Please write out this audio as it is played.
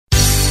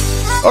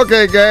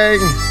Okay, gang,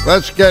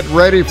 let's get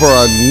ready for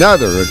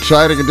another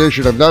exciting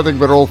edition of Nothing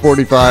But Old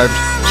 45's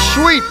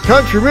Sweet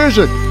Country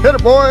Music. Hit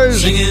it,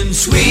 boys. Singing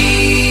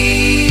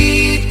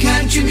sweet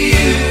country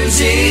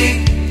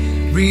music,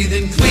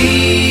 breathing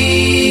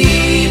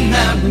clean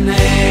mountain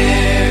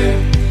air.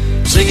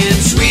 Singing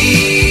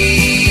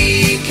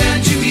sweet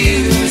country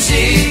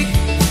music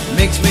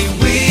makes me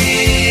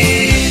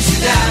wish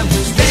that I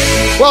was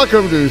there.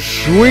 Welcome to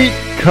Sweet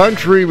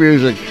Country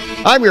Music.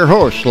 I'm your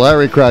host,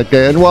 Larry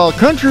Kratka, and while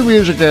country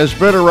music has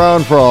been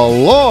around for a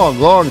long,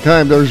 long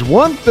time, there's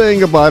one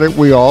thing about it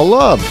we all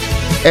love,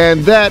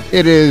 and that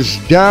it is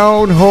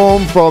down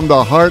home from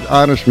the heart,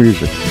 honest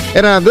music.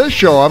 And on this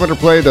show, I'm going to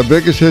play the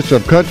biggest hits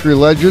of country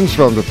legends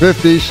from the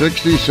 50s,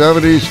 60s,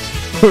 70s,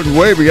 and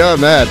way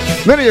beyond that,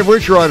 many of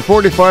which are on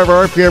 45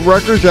 RPM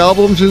records,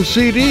 albums, and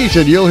CDs,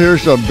 and you'll hear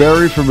some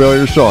very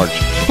familiar songs.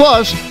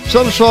 Plus,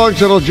 some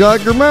songs that'll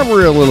jog your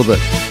memory a little bit.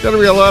 It's going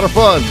to be a lot of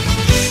fun.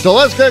 So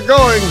let's get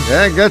going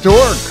and get to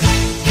work.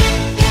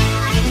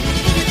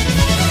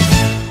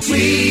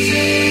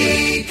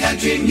 Sweet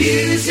country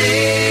music.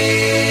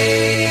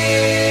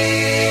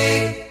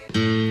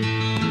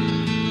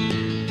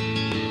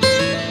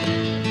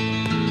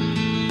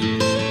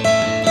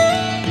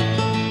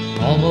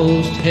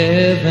 Almost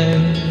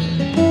heaven,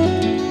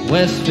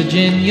 West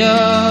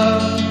Virginia,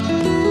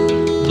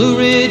 Blue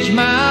Ridge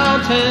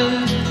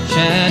Mountains,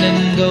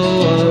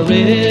 Shenandoah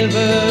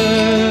River.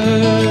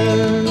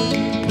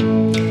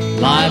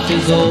 Life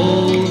is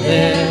old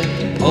there,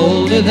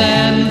 older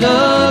than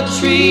the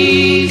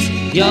trees,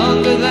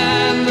 younger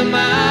than the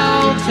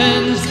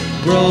mountains,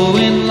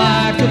 growing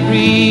like a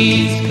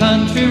breeze.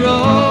 Country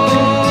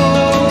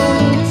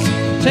roads,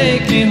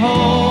 take me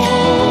home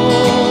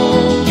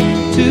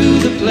to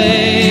the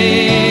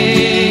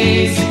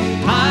place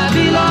I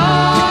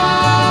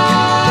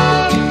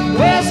belong,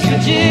 West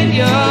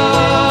Virginia.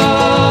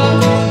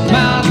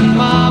 Mountain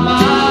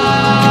mama,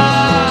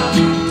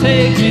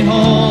 take me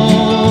home.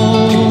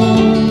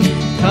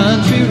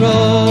 Country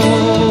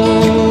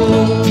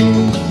roads,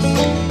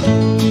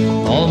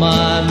 all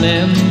my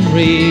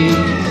memories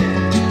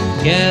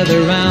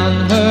gather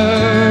round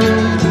her.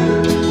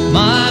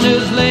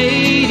 Miner's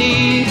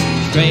lady,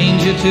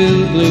 stranger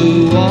to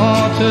blue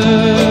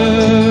water.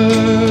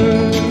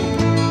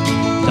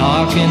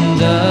 Dark and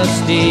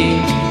dusty,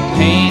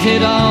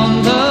 painted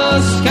on the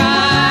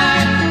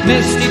sky.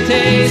 Misty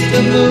taste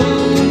of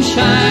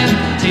moonshine,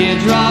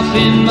 teardrop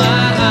in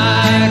my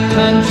eye.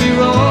 Country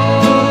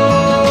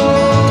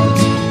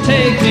roads,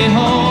 take me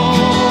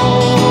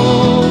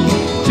home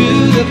to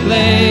the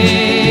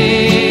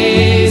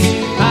place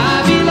I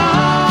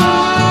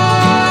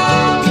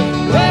belong,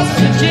 West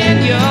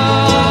Virginia.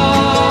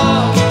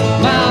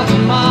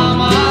 Mountain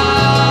mama,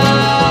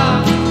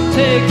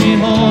 take me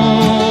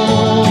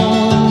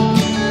home.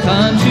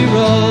 Country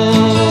roads,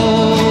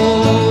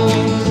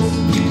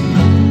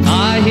 I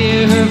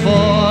hear her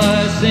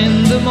voice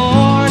in the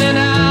morning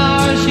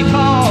hour. She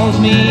calls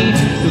me.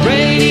 The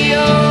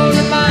radio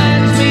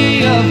reminds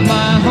me of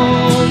my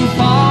home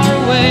far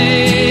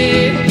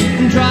away.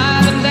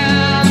 Driving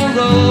down the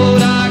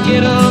road, I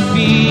get a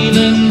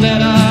feeling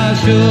that I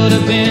should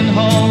have been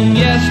home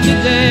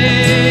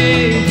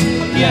yesterday.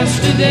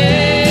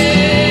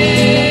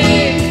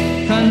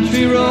 Yesterday,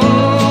 country roads,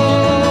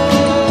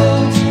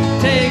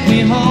 take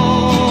me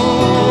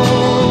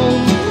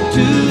home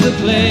to the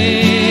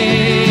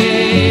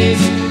place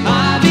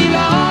I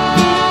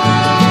belong,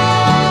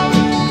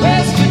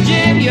 West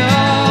Virginia.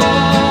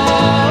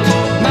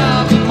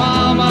 Mountain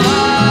mama,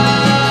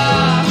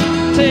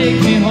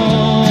 take me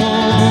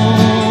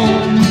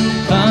home.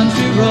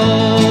 Country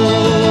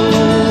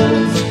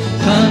roads,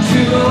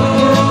 country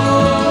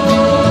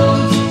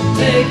roads,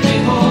 take me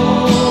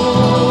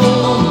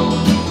home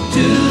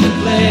to the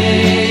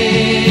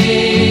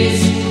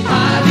place I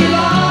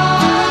belong,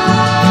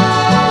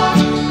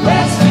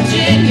 West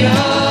Virginia.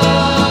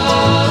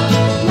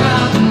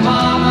 Mountain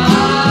mama,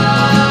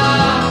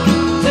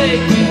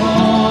 take me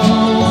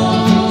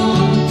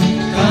home.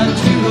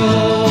 Country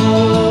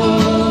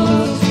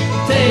roads,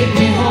 take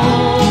me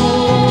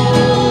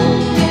home.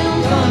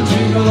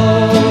 Country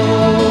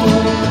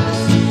roads,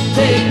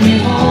 take me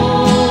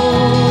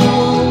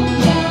home.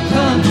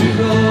 Country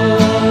roads.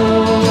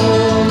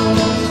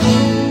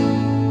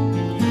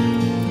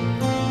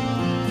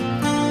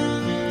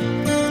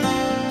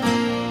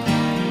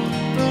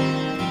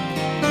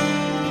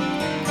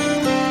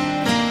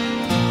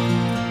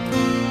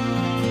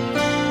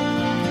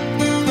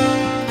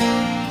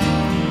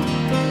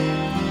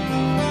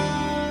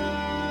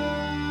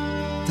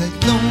 That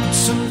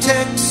lonesome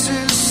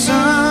Texas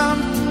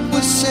sun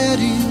was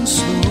setting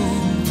slow,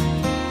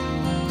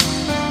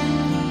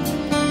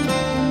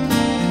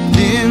 and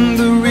in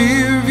the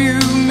rearview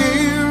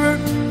mirror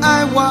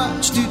I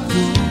watched it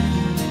go.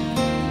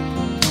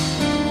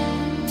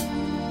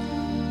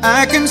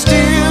 I can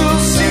still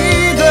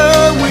see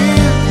the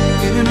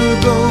wind in her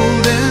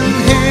golden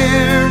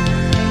hair.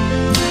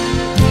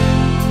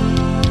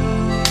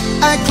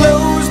 I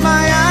close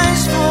my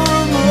eyes for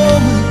a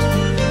moment,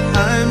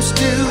 I'm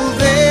still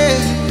there.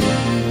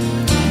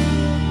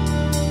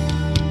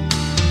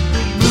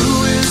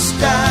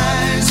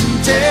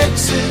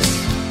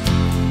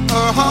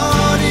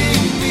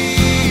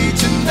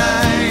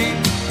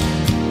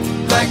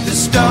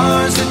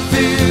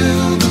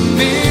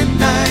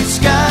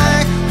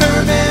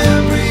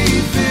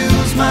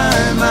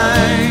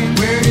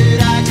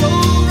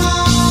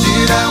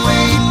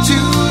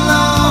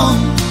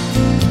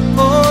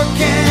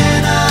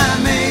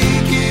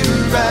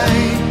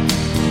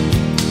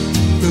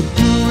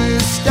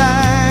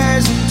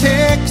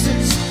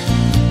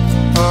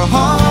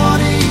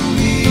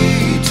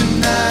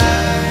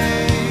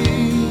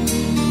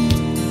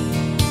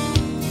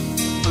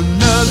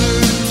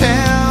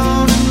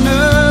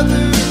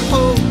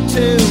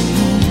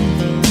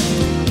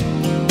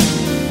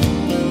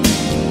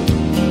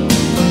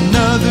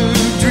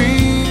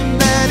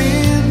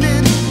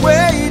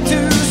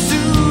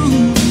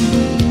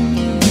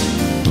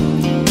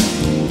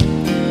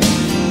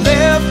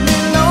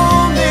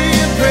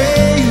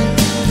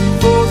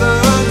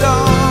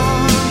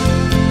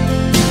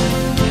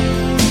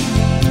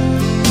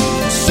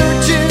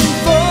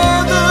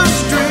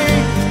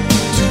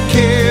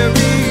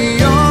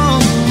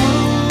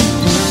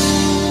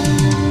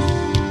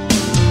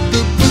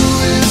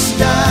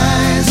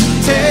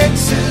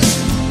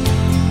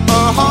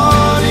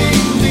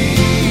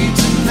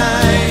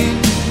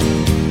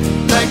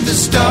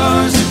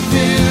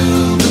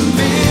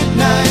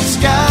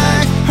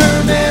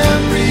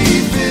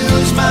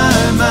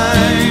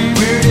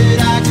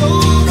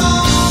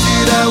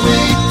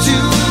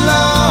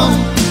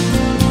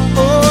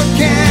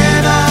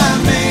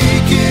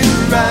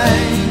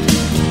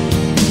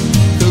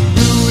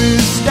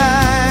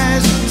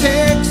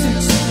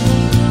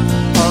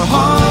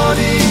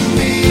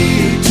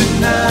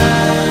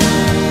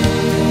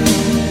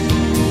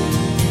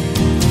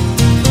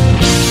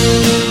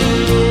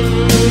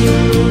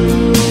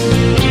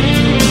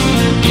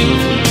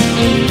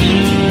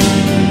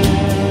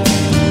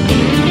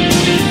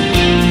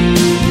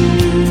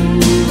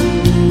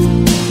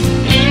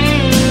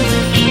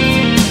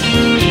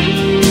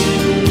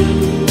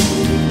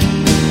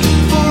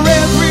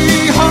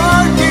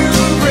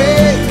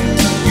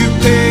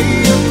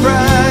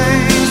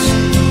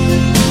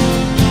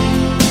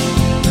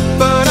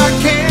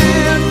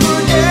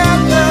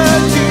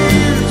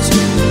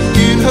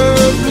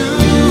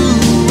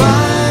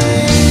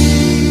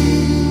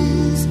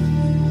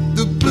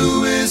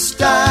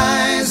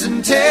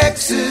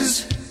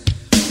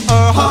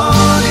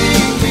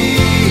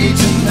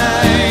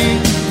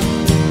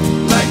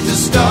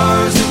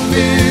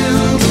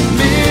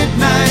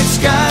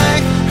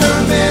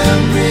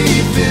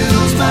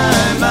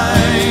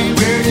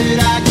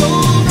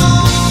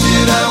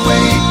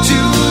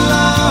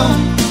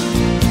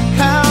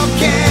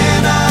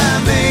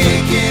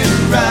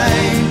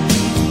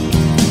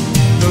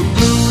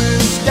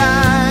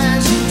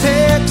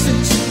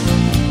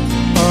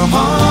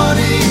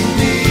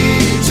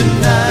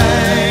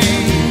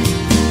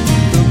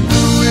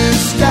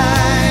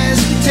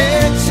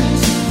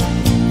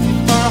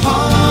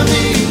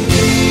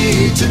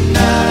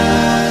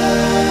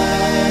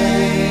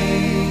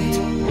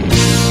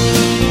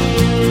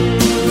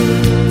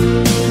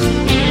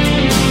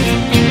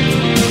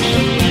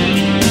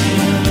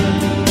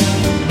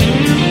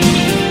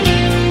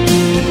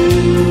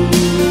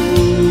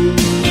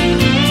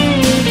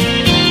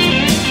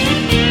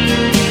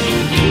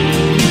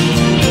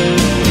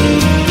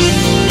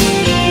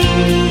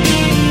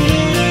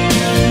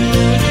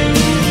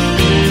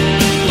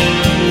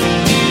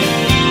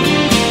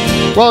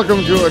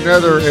 Welcome to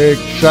another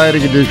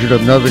exciting edition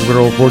of Nothing But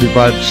Old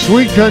 45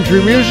 Sweet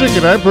Country Music,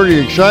 and I'm pretty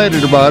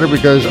excited about it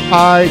because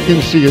I can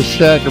see a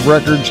stack of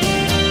records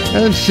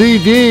and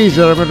CDs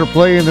that I'm going to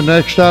play in the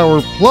next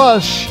hour,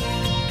 plus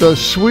the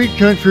Sweet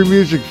Country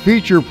Music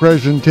feature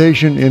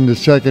presentation in the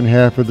second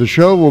half of the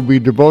show will be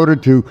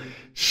devoted to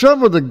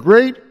some of the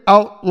great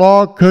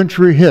outlaw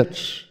country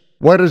hits.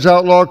 What is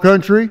outlaw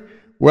country?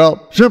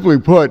 Well, simply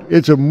put,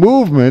 it's a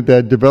movement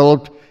that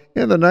developed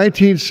in the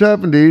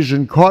 1970s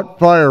and caught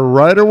fire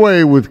right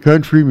away with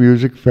country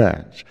music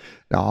fans.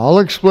 Now, I'll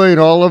explain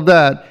all of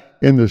that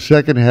in the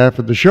second half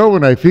of the show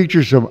when I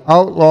feature some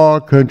outlaw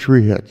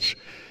country hits.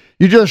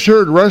 You just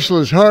heard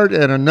Restless Heart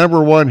and a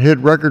number one hit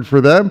record for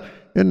them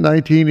in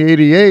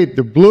 1988,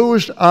 The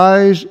Bluest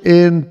Eyes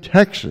in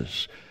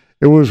Texas.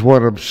 It was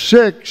one of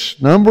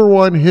 6 number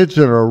one hits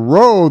in a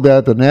row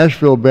that the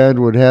Nashville band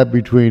would have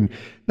between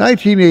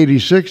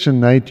 1986 and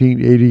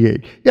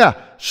 1988. Yeah,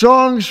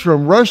 songs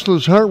from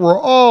Restless Heart were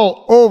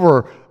all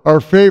over our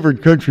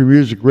favorite country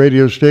music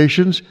radio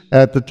stations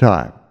at the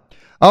time.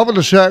 I'm going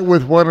to start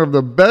with one of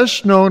the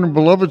best known and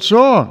beloved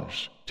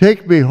songs,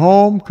 Take Me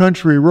Home,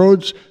 Country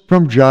Roads,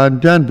 from John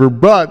Denver.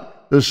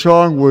 But the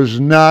song was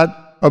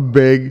not a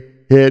big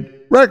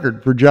hit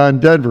record for John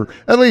Denver,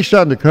 at least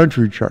on the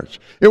country charts.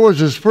 It was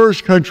his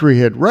first country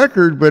hit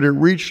record, but it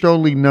reached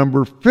only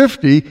number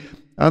 50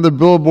 on the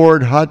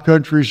Billboard Hot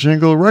Country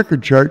Single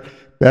Record Chart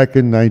back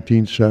in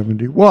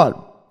 1971.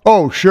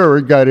 Oh, sure,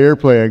 it got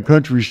airplay on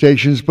country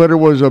stations, but it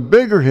was a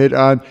bigger hit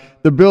on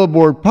the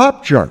Billboard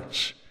Pop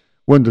Charts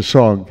when the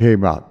song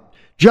came out.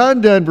 John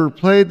Denver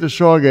played the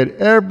song at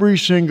every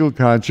single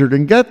concert,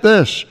 and get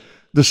this,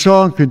 the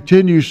song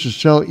continues to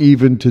sell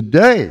even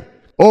today.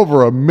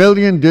 Over 1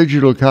 million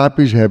digital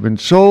copies have been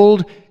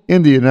sold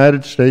in the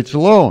United States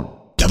alone.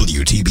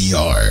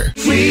 WTBR.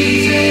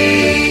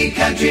 Sweet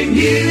country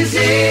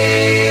music.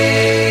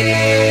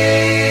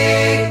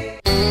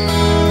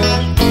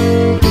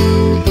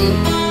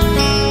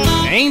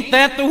 Ain't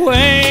that the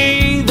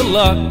way the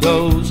luck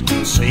goes?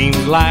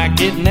 Seems like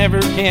it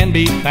never can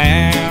be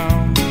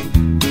found.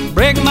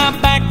 Break my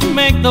back to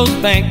make those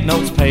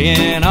banknotes,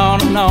 paying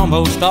on and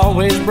almost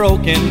always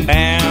broken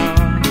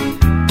down.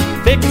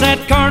 Fix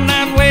that car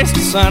now, waste a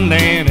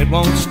Sunday, and it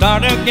won't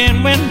start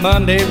again when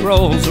Monday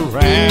rolls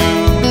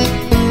around.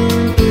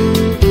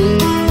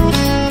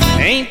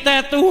 Ain't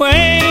that the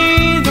way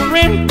the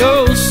rent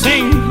goes?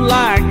 Seems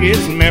like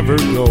it's never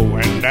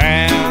going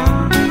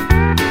down.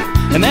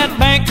 And that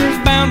banker's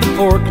bound to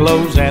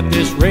foreclose. At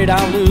this rate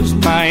I'll lose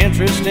my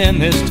interest in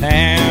this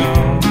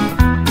town.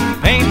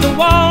 Paint the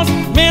walls,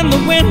 mend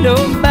the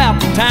windows, about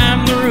the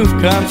time the roof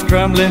comes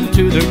crumbling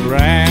to the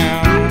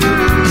ground.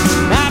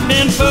 I've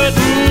been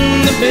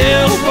footing the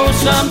bill for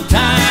some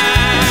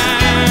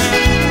time,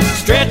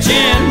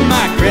 stretching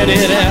my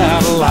credit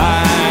out of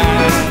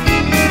line.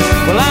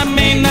 Well, I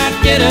may not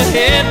get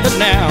ahead, but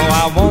now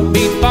I won't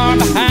be far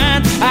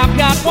behind. I've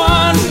got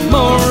one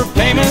more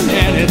payment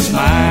and it's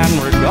mine.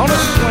 We're gonna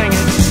swing it.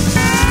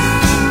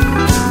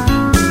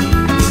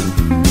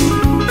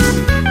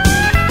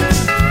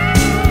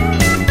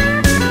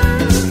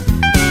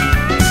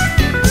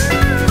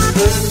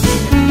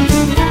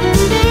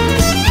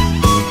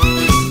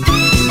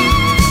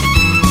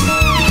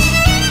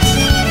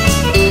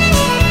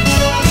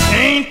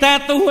 Ain't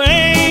that the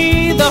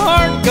way the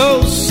heart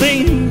goes?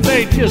 Seems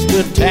they just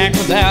attack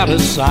without a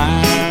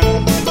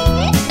sign.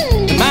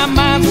 My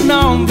mind's been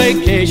on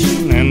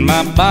vacation and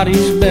my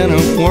body's been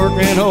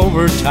working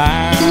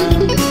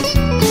overtime.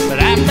 But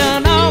I've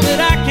done all that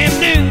I can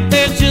do.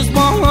 There's just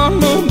one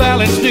more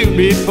balance due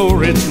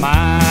before it's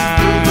mine.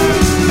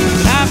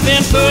 I've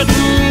been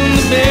footing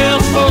the bill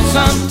for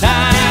some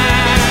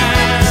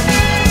time,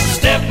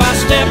 step by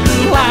step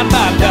and line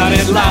by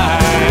dotted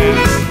line.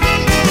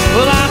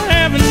 Well, I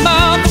haven't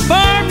bought the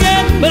farm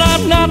yet, but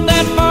I'm not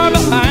that far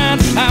behind.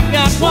 I've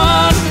got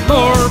one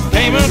more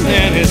payment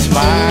and it's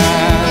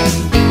mine.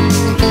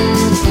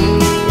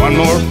 One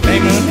more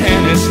payment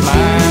and it's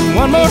mine.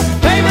 One more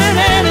payment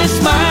and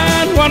it's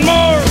mine. One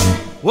more.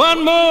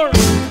 Lord.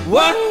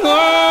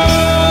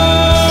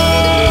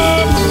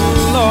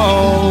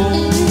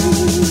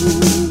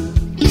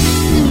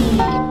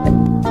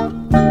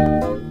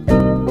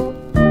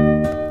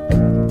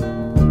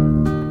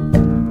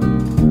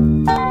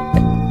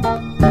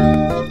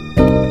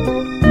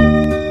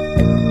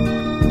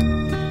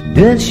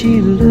 Does she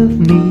love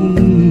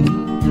me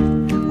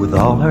with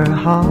all her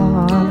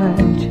heart?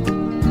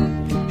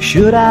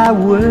 Should I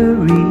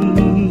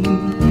worry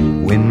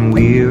when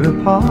we're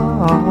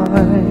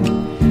apart?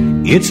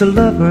 It's a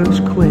lover's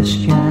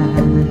question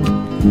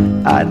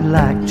I'd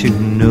like to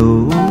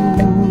know.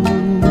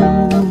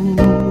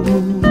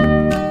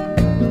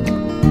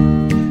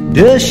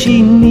 Does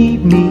she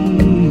need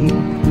me?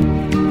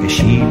 Does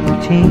she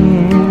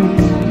pretend?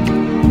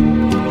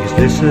 Is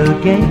this a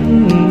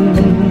game?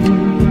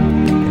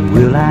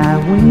 Will I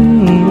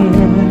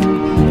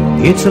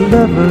win? It's a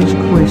lover's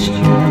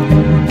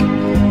question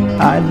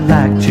I'd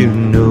like to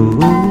know.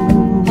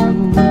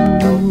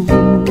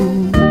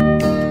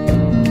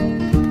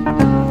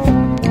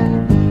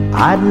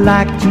 I'd I'd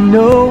like to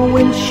know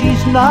when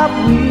she's not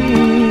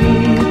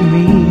with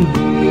me,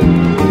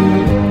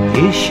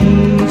 is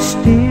she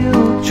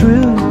still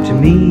true to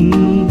me?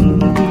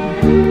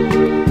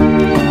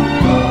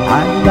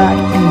 I'd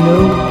like to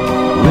know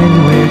when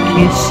we're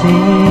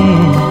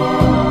kissing,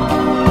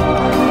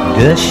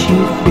 does she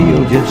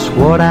feel just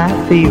what I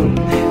feel?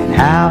 And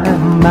how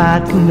am I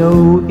to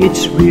know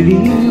it's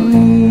really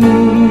real?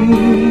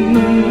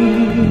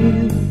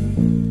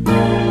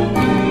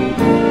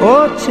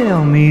 Oh,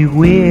 tell me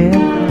where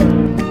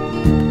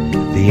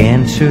the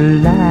answer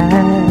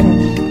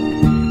lies.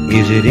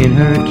 Is it in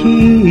her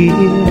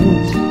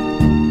kiss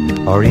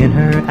or in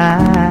her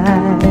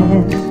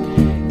eyes?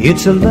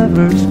 It's a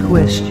lover's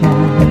question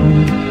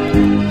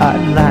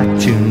I'd like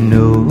to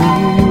know.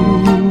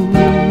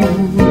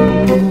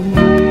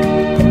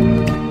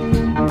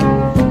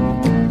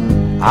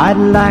 I'd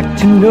like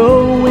to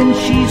know when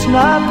she's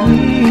not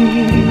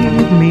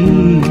with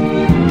me,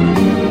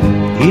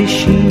 is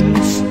she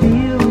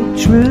still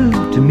true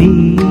to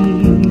me?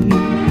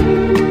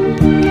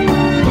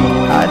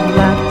 I'd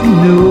like to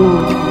know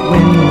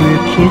when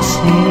we're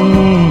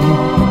kissing,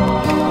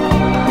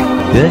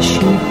 does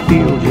she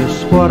feel just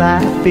what I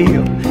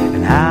feel?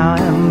 And how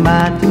am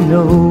I to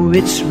know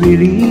it's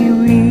really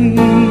real?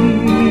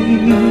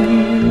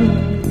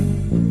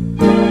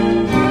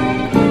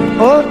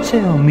 Oh,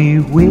 tell me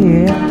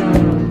where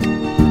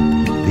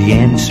the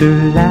answer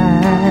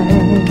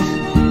lies.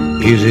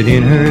 Is it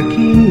in her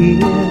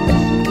kiss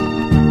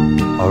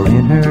or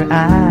in her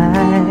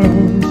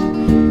eyes?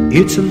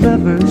 It's a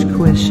lover's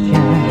question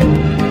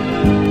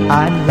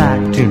I'd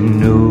like to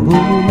know.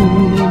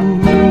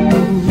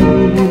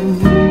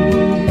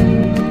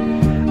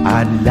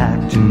 I'd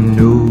like to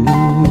know.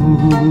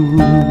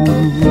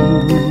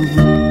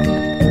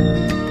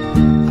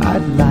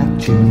 I'd like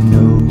to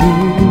know.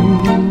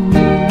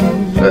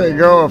 There you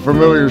go, a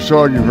familiar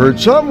song you've heard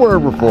somewhere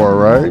before,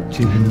 right?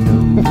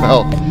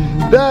 Well,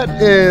 that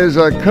is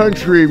a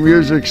country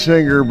music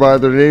singer by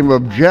the name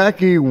of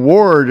Jackie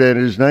Ward and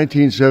his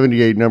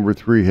 1978 number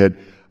 3 hit,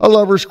 A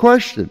Lover's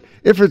Question.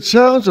 If it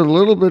sounds a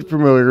little bit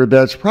familiar,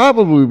 that's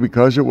probably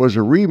because it was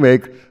a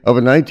remake of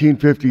a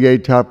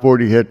 1958 top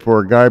 40 hit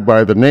for a guy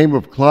by the name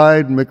of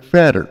Clyde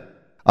McPhatter.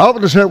 Out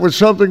with this hit was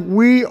something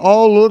we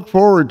all look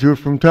forward to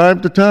from time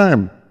to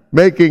time,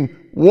 making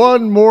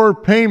one more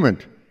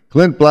payment.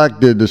 Clint Black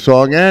did the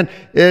song, and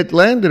it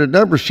landed at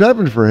number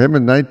 7 for him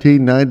in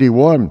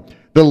 1991.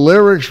 The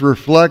lyrics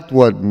reflect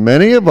what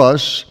many of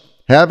us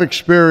have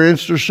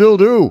experienced or still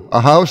do. A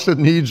house that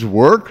needs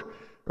work?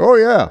 Oh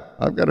yeah,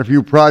 I've got a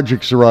few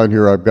projects around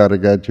here I've got to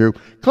get to.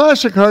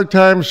 Classic hard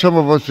times some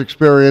of us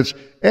experience,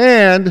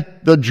 and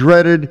the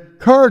dreaded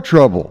car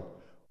trouble.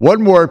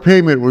 One More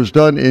Payment was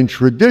done in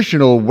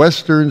traditional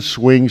Western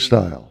swing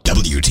style.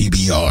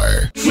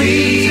 WTBR.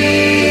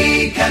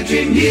 Sweet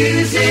country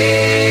music.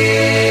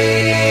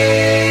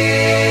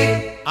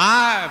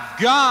 I've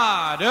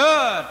got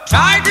a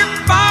tiger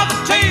by the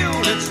tail,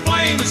 it's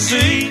plain to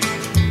see.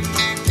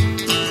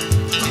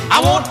 I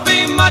won't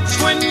be much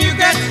when you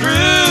get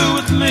through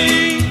with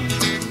me.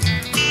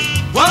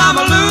 Well, I'm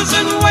a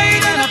losing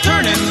weight and I'm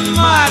turning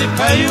mighty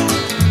pale.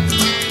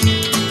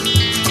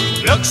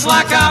 Looks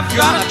like I've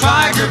got a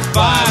tiger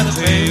by the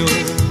tail.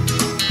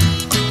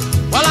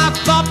 Well, I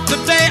thought the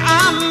day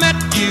I met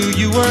you,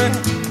 you were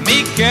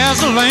meek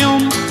as a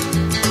lamb,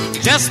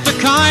 just the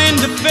kind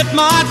to fit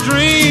my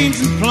dreams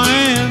and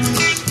plans.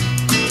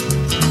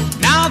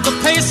 Now the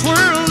pace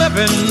we're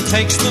living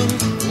takes the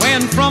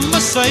wind from my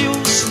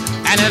sails,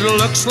 and it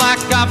looks like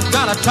I've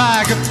got a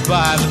tiger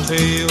by the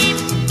tail.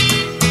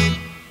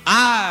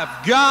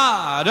 I've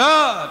got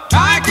a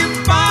tiger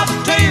by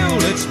the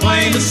tail, it's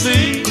plain to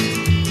see.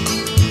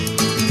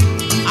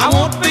 I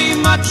won't be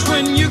much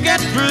when you get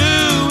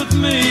through with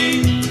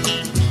me.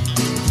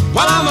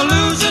 Well, I'm a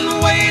losing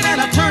weight and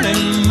I'm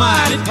turning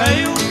mighty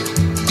pale.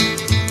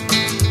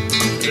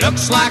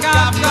 Looks like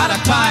I've got a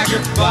tiger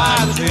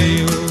by the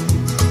tail.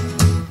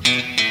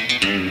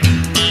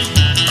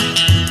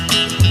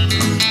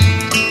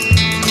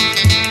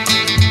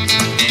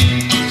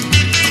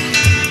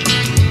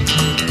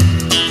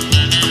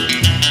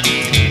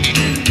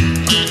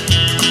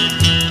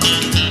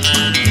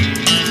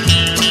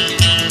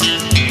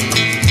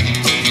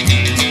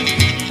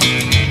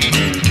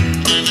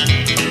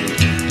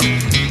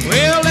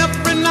 Well,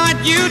 every night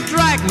you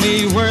drag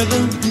me where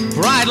the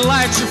bright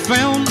lights are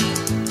found.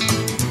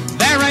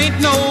 There ain't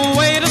no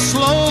way to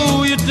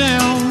slow you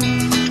down.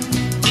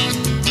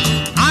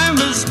 I'm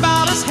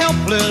about as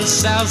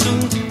helpless as a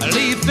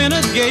leaf in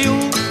a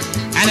gale,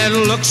 and it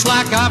looks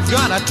like I've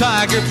got a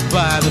tiger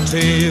by the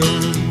tail.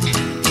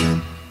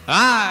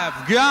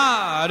 I've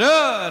got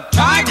a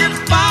tiger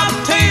by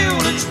the tail,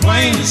 it's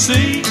plain to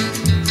see.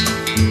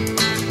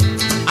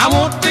 I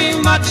won't be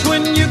much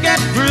when you get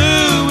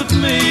through with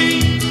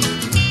me.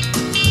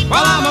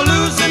 Well, I'm a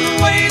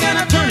losing weight and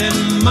I'm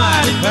turning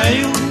mighty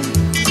pale.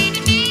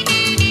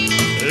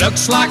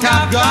 Looks like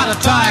I've got a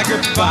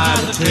tiger by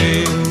the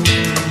tail.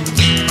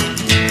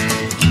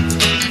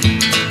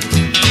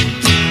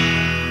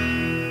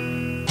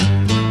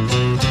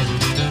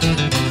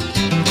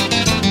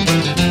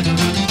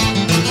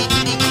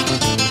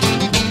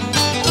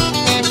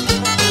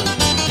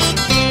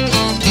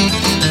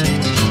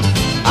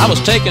 was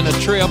taking a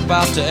trip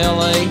out to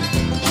L.A.,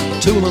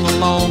 tooling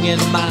along in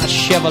my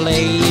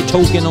Chevrolet,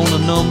 toking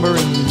on a number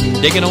and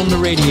digging on the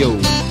radio.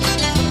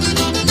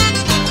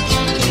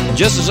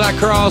 Just as I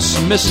crossed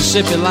the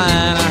Mississippi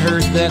line, I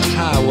heard that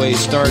highway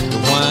start to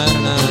whine,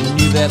 and I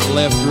knew that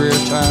left rear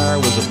tire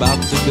was about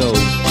to go.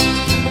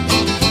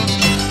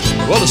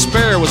 Well, the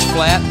spare was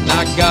flat, and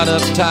I got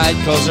uptight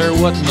because there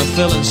wasn't a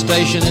filling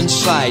station in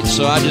sight,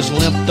 so I just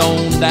limped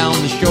on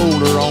down the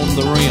shoulder on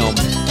the rim.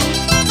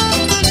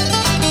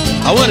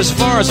 I went as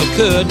far as I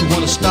could, and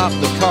when I stopped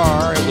the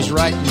car, it was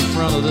right in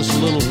front of this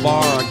little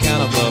bar, kind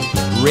of a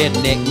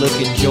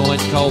redneck-looking joint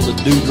called the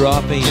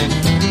Dewdrop Inn.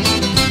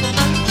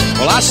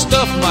 Well, I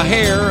stuffed my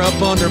hair up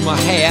under my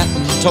hat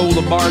and told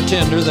the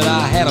bartender that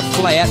I had a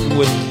flat, and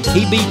would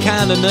he be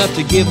kind enough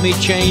to give me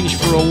change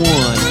for a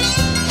one.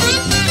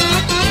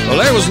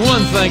 Well, there was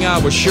one thing I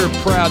was sure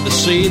proud to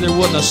see. There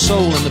wasn't a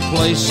soul in the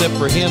place except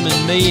for him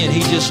and me, and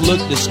he just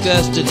looked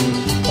disgusted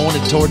and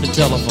pointed toward the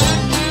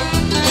telephone.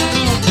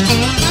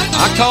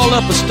 I called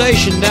up a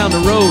station down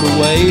the road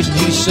a ways, and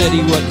he said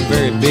he wasn't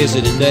very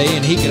busy today,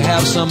 and he could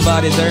have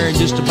somebody there in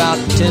just about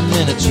 10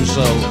 minutes or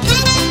so.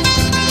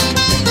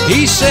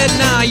 He said,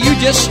 now you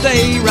just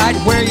stay right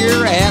where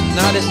you're at, and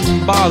I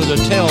didn't bother to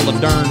tell the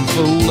darn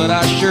fool that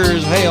I sure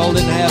as hell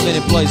didn't have any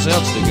place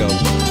else to go.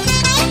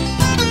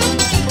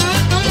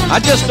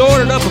 I just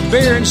ordered up a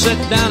beer and sat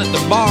down at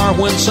the bar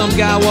when some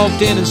guy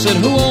walked in and said,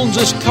 who owns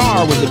this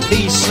car with the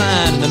peace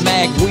sign and the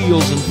mag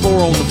wheels and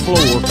 4 on the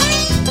floor?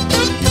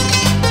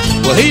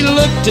 Well, he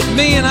looked at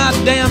me and I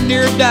damn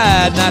near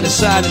died, and I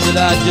decided that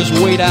I'd just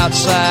wait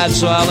outside,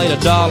 so I laid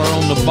 $1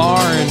 on the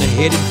bar and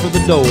headed for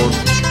the door.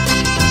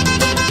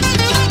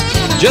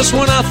 Just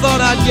when I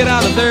thought I'd get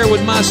out of there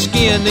with my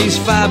skin, these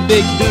 5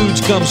 big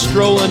dudes come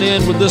strolling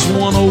in with this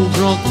one old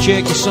drunk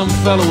chick and some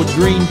fellow with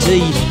green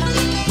teeth.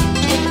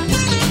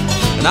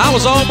 And I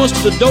was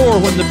almost to the door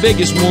when the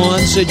biggest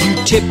one said, you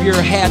tip your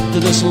hat to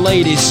this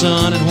lady,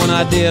 son. And when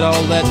I did,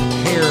 all that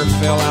hair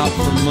fell out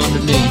from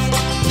underneath.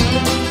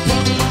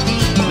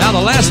 Now,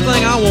 the last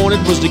thing I wanted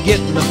was to get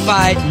in a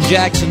fight in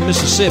Jackson,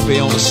 Mississippi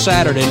on a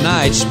Saturday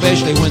night,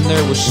 especially when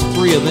there was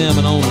 3 of them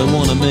and only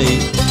 1 of me.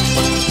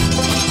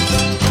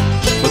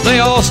 But they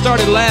all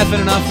started laughing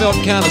and I felt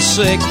kind of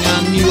sick.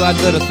 I knew I'd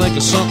better think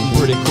of something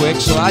pretty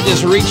quick, so I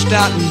just reached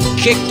out and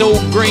kicked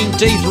old Green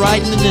Teeth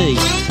right in the knee.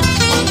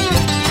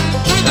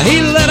 Now,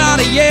 he let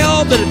out a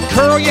yell that'd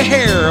curl your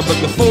hair, but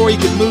before he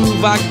could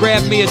move, I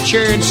grabbed me a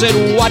chair and said,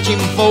 watch him,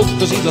 folks,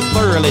 because he's a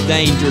thoroughly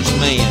dangerous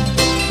man.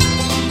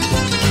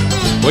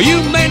 Well,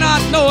 you may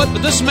not know it,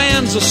 but this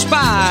man's a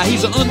spy.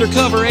 He's an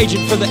undercover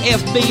agent for the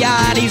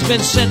FBI, and he's been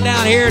sent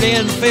down here to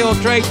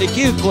infiltrate the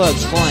Ku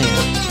Klux Klan.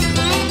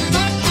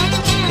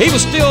 He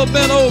was still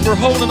bent over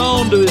holding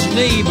on to his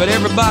knee, but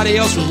everybody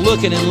else was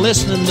looking and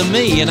listening to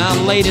me, and I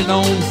laid it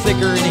on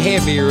thicker and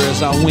heavier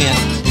as I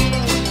went.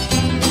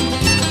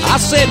 I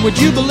said, would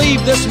you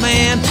believe this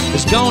man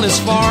has gone as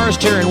far as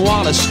tearing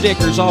Wallace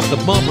stickers off the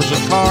bumpers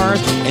of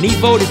cars, and he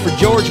voted for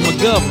George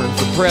McGovern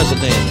for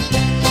president.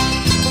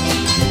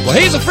 Well,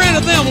 he's a friend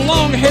of them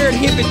long-haired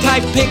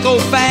hippie-type pinko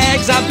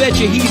fags. I bet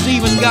you he's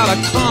even got a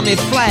commie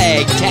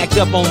flag tacked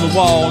up on the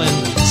wall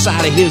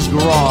inside of his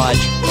garage.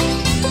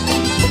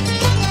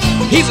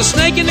 He's a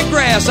snake in the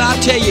grass, I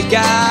tell you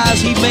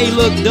guys. He may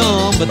look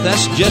dumb, but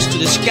that's just a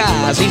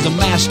disguise. He's a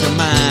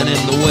mastermind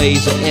in the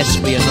ways of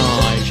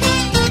espionage.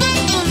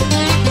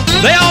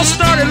 They all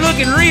started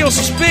looking real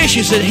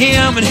suspicious at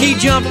him, and he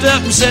jumped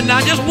up and said,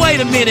 now just wait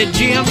a minute,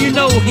 Jim. You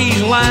know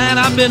he's lying.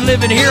 I've been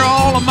living here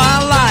all of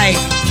my life.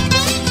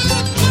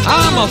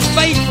 I'm a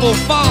faithful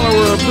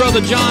follower of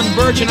Brother John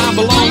Birch, and I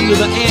belong to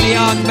the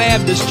Antioch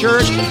Baptist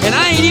Church, and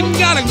I ain't even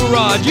got a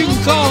garage. You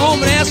can call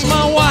home and ask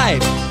my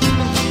wife.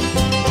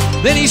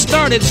 Then he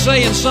started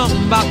saying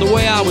something about the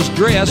way I was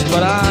dressed,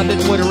 but I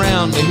didn't wait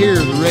around to hear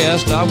the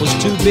rest. I was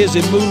too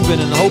busy moving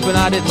and hoping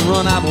I didn't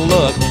run out of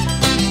luck.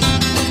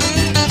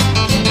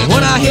 And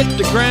when I hit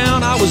the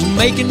ground, I was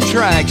making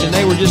tracks, and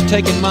they were just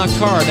taking my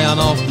car down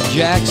off the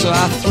jack, so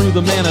I threw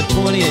the man a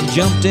 20 and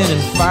jumped in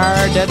and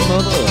fired that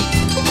mother up.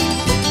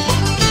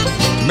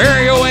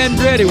 Mario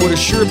Andretti would have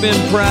sure been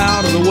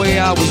proud of the way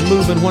I was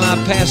moving when I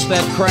passed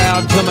that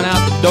crowd coming out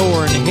the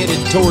door and headed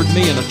toward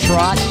me in a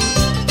trot.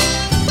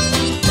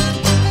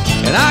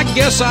 And I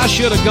guess I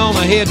should have gone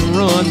ahead and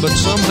run, but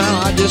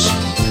somehow I just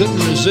couldn't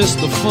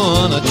resist the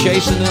fun of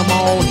chasing them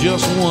all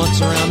just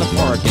once around the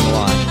parking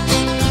lot.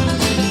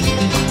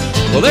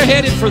 Well, they're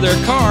headed for their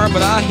car,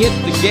 but I hit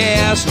the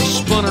gas and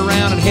spun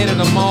around and headed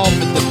them off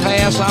at the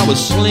pass. I was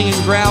slinging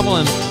gravel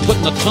and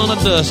putting a ton of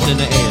dust in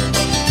the air.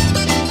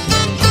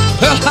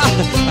 Well,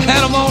 I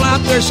had them all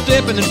out there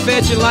stepping and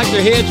fetching like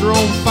their heads were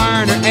on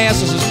fire and their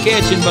asses was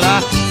catching, but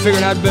I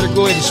figured I'd better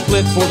go ahead and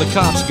split before the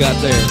cops got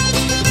there.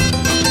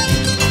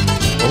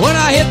 When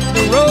I hit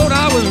the road,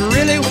 I was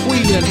really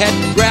wheeling, had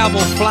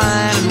gravel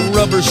flying and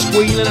rubber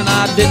squealing, and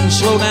I didn't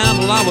slow down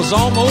till I was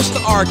almost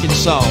to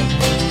Arkansas.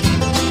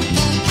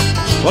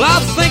 Well, I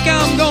think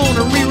I'm going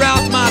to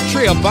reroute my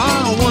trip. trip.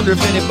 I wonder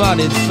if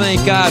anybody'd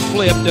think I'd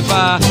flipped if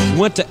I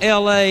went to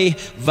L.A.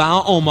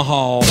 via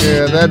Omaha.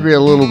 Yeah, that'd be a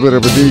little bit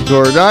of a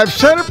detour. Now, I've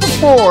said it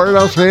before, and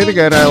I'll say it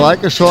again. I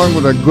like a song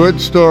with a good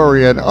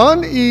story. An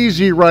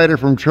Uneasy Rider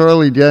from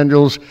Charlie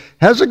Daniels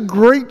has a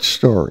great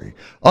story.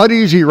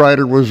 Uneasy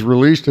Rider was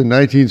released in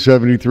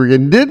 1973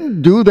 and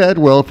didn't do that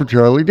well for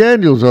Charlie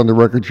Daniels on the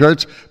record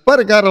charts, but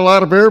it got a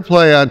lot of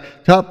airplay on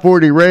top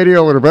 40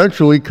 radio and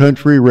eventually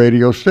country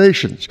radio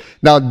stations.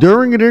 Now,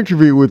 during an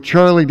interview with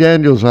Charlie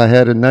Daniels I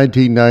had in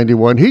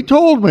 1991, he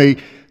told me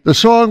the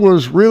song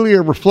was really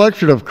a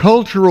reflection of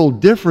cultural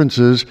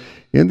differences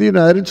in the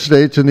United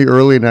States in the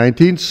early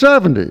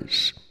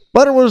 1970s.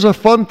 But it was a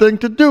fun thing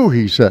to do,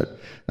 he said.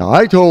 Now,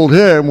 I told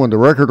him when the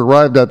record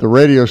arrived at the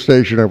radio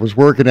station I was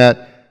working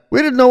at,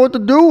 we didn't know what to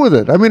do with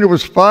it. I mean, it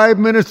was 5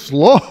 minutes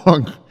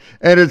long,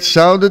 and it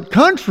sounded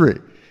country.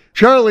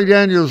 Charlie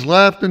Daniels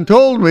laughed and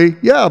told me,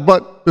 yeah,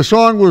 but the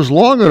song was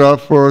long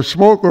enough for a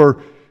smoke or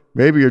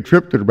maybe a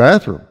trip to the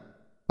bathroom.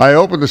 I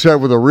opened the set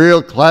with a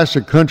real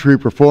classic country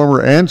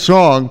performer and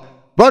song,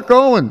 Buck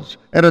Owens,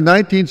 and a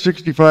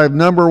 1965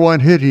 number one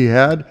hit he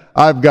had,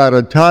 I've Got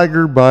a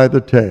Tiger by the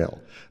Tail.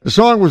 The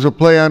song was a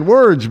play on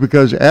words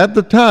because at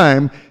the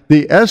time,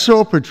 the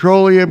Esso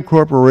Petroleum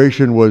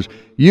Corporation was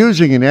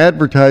using an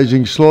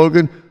advertising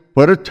slogan,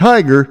 put a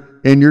tiger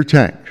in your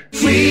tank.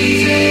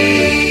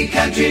 Free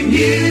country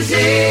music.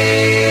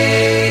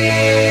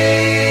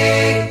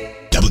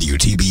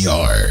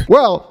 WTBR.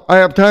 Well, I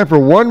have time for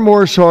one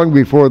more song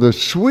before the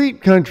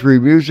sweet country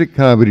music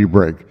comedy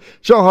break.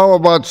 So how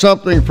about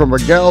something from a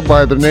gal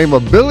by the name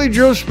of Billie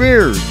Joe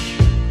Spears?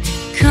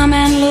 Come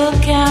and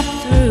look out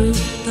through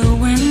the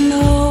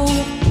window.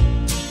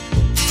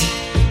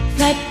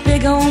 That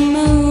big old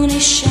moon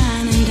is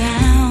shining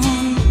down.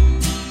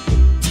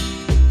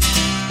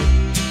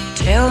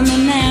 Tell me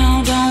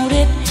now, don't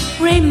it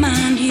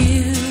remind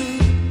you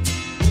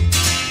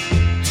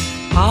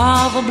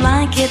of a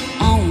blanket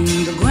on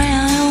the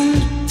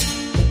ground?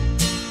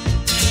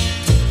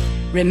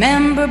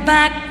 Remember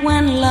back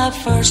when love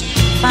first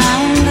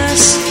found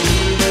us?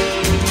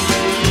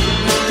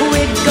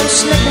 We'd go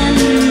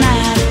slipping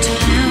out of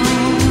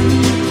town,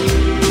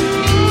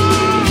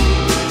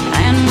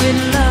 and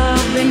we'd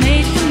love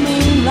beneath the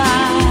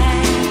moonlight,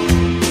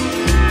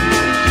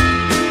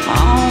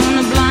 on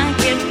a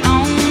blanket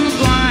on the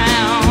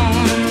ground.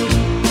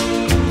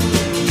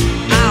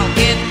 I'll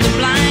get the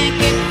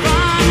blanket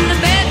from the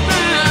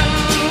bedroom,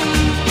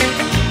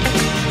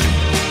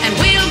 and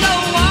we'll go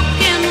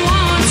walking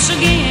once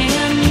again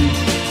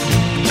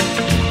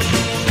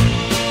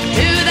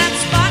to that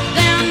spot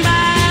down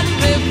by the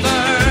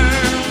river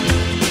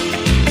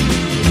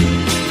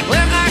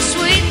where our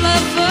sweet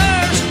love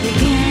first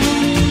began.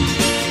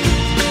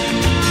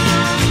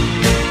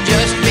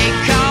 Just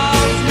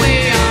because we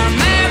are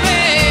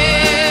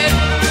married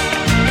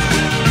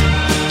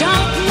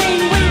don't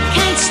mean we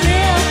can't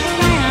slip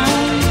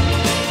around.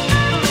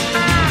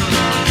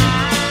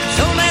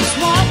 So let's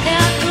walk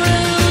out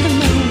through the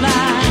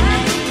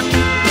moonlight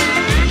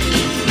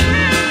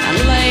and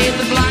lay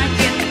the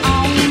blanket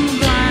on the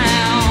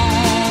ground.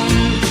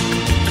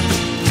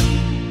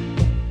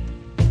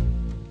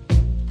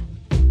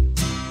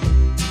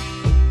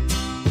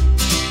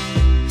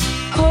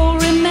 Oh,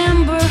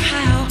 remember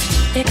how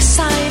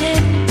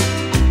excited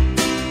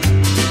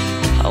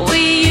we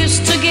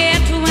used to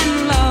get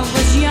when love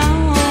was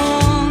young.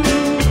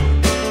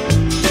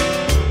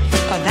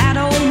 That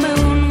old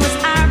moon was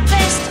our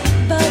best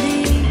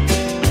buddy.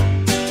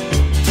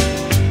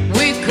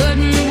 We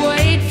couldn't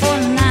wait for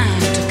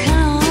night to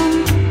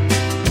come.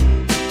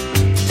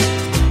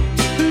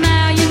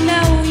 Now you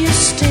know you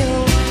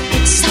still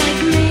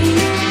excite me.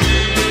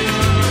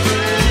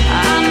 I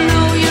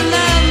know you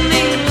love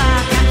me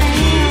like I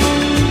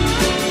am.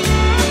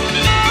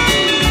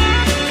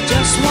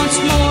 Just once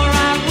more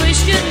I wish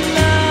you'd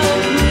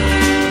love me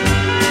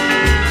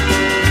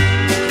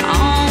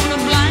on the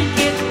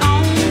blanket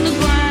on the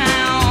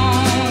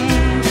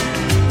ground.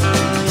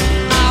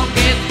 I'll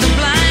get the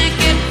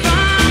blanket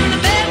from the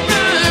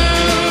bedroom,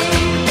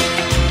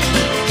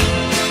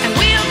 and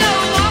we'll go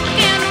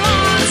walking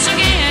once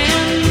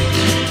again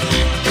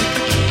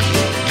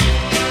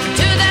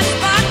to that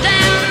spot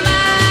down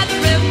by the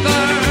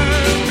river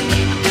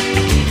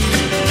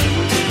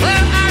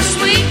where our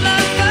sweet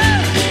love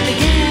first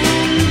began.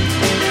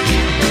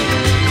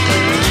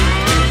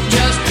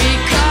 Just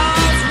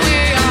because we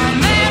are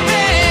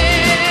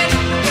married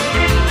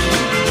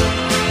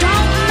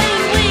don't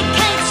mean we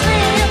can't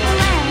slip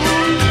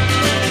around.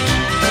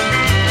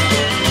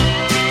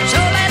 So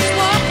let's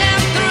walk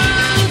out through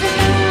the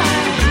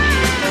moonlight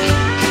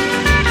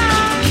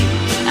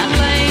and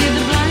lay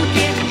the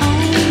blanket on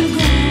the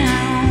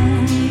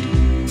ground.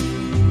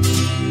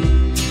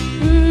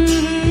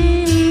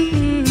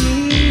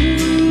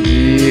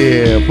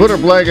 Yeah, put a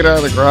blanket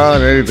on the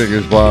ground, anything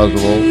is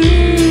possible.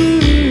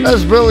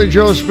 That's Billie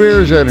Joe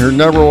Spears and her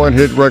number one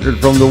hit record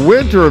from the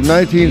winter of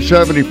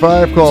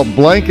 1975 called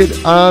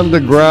Blanket on the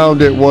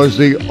Ground. It was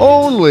the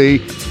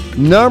only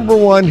number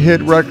one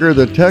hit record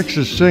the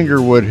Texas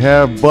singer would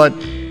have, but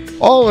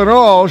All in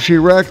all, she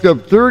racked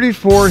up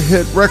 34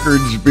 hit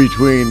records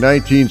between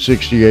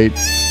 1968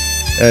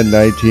 and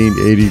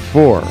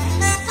 1984.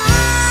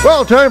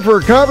 Well, time for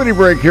a comedy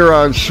break here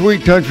on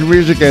Sweet Country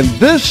Music, and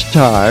this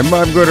time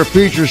I'm going to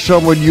feature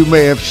someone you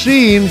may have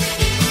seen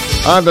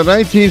on the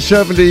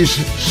 1970s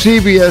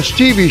CBS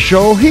TV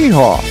show Hee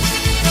Haw.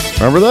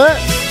 Remember that?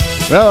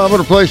 Well, I'm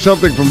going to play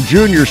something from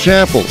Junior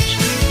Samples.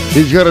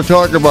 He's going to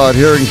talk about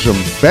hearing some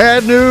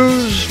bad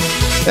news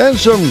and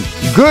some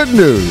good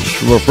news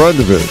from a friend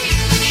of his.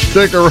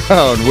 Stick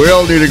around. We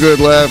all need a good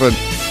laugh, and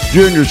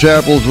Junior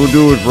Samples will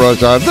do it for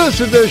us on this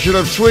edition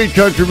of Sweet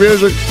Country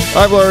Music.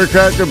 I'm Larry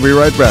Kratka. Be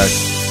right back.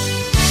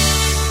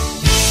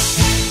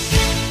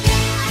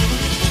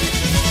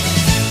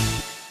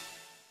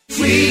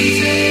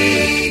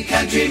 Sweet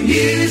Country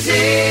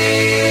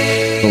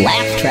Music.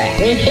 Laugh track.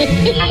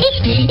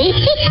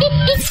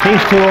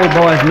 These two old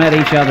boys met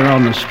each other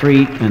on the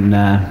street, and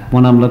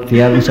one of them looked at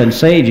the other and said,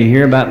 "Say, did you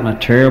hear about my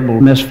terrible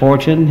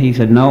misfortune?" He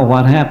said, "No,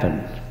 what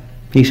happened?"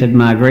 He said,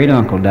 "My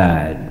great-uncle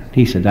died."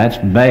 He said, "That's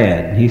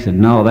bad." He said,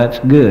 "No, that's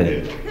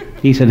good."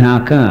 He said, "How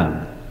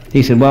come?"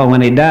 He said, "Well,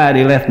 when he died,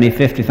 he left me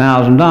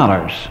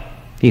 $50,000.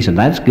 He said,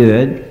 "That's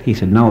good." He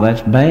said, "No,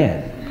 that's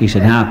bad." He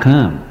said, "How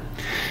come?"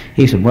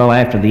 He said, "Well,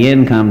 after the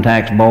income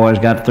tax boys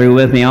got through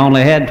with me, I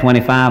only had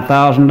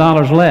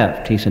 $25,000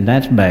 left." He said,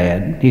 "That's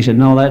bad." He said,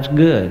 "No, that's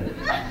good."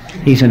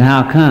 He said,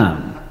 "How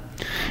come?"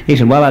 He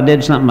said, "Well, I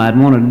did something I'd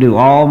wanted to do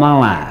all my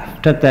life.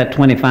 Took that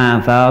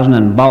 $25,000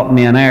 and bought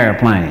me an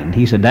airplane."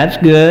 He said, "That's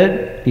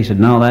good." He said,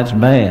 "No, that's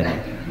bad."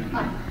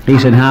 He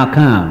said, "How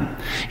come?"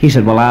 He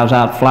said, "Well, I was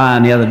out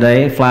flying the other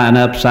day, flying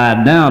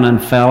upside down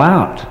and fell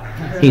out."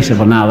 He said,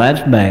 "Well, now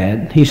that's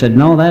bad." He said,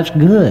 "No, that's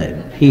good."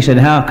 He said,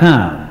 "How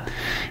come?"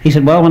 He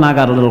said, "Well, when I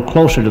got a little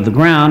closer to the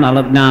ground, I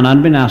looked down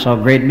under me and I saw a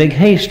great big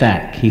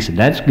haystack." He said,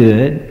 "That's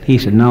good." He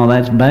said, "No,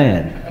 that's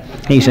bad."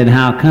 He said,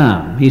 "How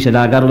come?" He said,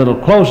 "I got a little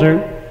closer,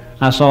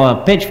 I saw a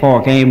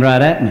pitchfork aimed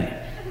right at me."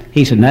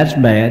 He said, "That's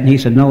bad." He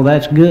said, "No,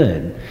 that's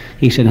good."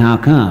 He said, "How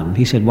come?"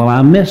 He said, "Well,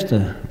 I missed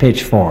the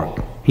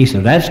pitchfork." He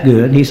said, "That's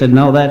good." He said,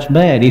 "No, that's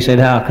bad." He said,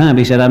 "How come?"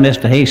 He said, "I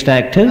missed the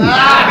haystack too."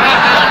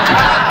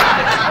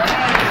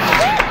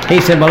 He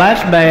said, "Well,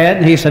 that's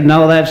bad." He said,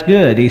 "No, that's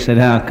good." He said,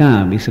 "How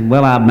come?" He said,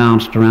 "Well, I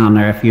bounced around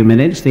there a few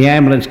minutes. The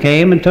ambulance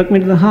came and took me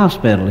to the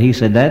hospital." He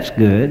said, "That's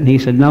good." He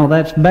said, "No,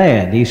 that's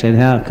bad." He said,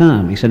 "How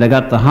come?" He said, "I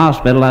got to the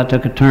hospital. I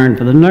took a turn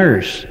for the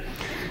nurse."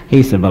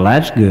 He said, "Well,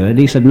 that's good."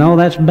 He said, "No,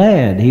 that's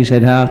bad." He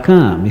said, "How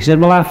come?" He said,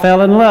 "Well, I fell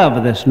in love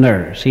with this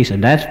nurse." He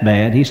said, "That's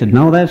bad." He said,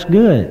 "No, that's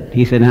good."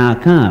 He said, "How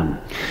come?"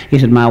 He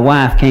said, "My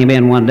wife came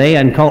in one day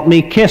and caught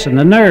me kissing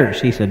the nurse."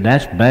 He said,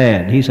 "That's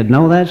bad." He said,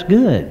 "No, that's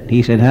good."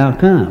 He said, "How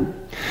come?"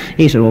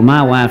 He said, "Well,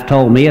 my wife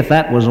told me if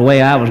that was the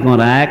way I was going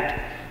to act,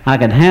 I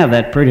could have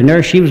that pretty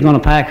nurse. She was going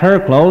to pack her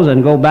clothes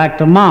and go back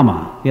to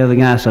Mama." The other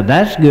guy said,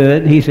 "That's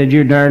good." He said,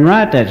 "You're darn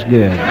right, that's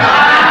good."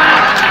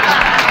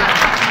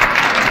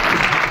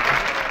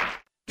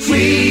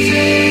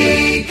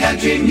 Sweet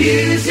Country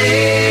Music.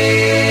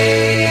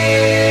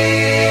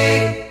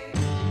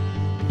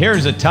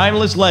 Here's a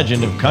timeless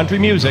legend of country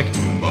music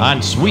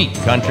on Sweet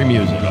Country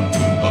Music.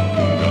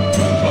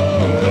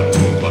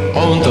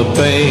 On the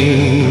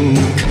bank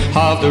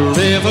of the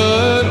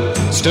river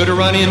stood a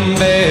running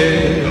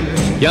bear,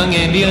 young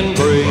Indian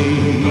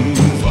brave.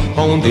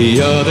 On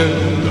the other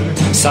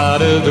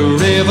side of the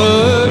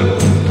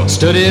river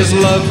stood his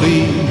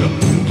lovely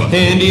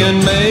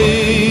Indian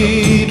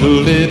maid, a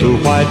little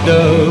white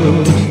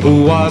dove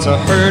who was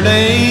her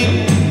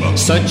name.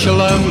 Such a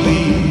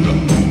lovely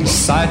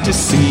sight to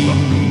see.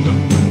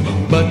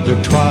 But the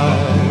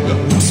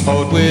tribes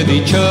fought with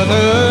each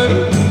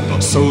other,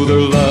 so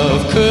their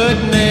love could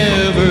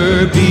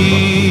never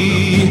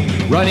be.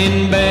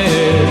 Running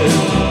bear,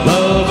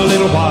 love a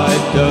little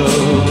white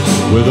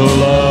dove with a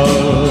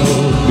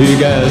love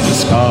big as the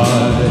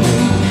sky.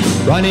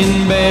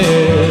 Running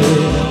bear,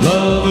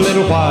 love a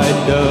little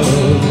white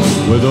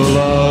dove with a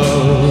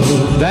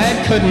love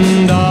that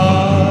couldn't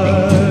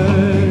die.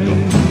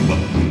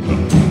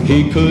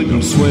 He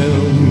couldn't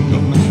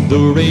swim the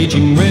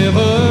raging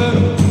river,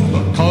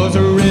 'cause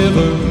the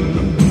river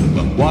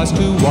was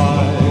too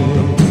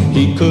wide.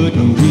 He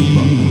couldn't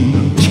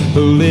reach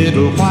the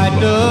little white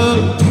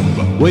dove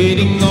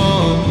waiting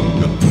on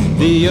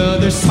the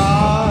other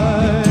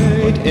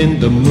side. In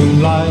the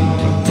moonlight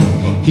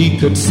he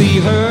could see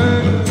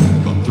her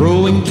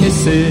throwing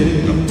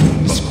kisses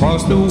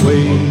across the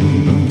way.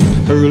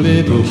 Her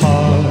little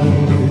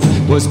heart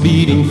was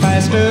beating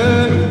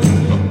faster,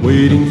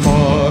 waiting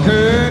for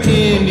her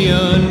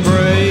Indian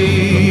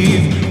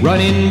brave.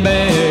 Running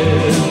bear,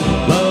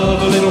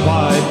 love a little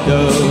white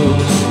dove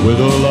with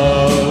a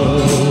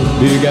love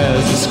big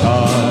as the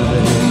sky.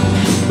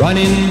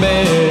 Running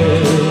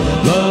bear,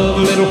 love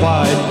a little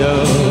white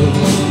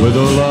dove with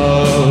a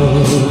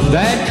love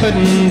that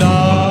couldn't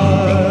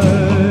die.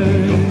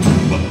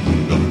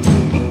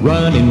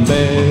 Running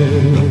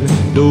bear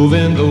dove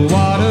in the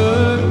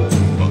water,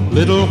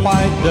 little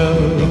white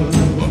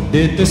dove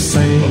did the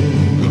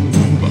same,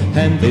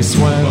 and they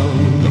swam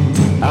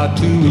out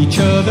to each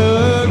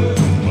other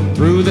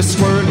Through the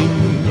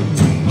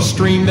swirling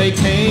stream they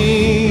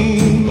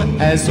came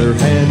as their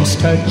hands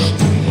touched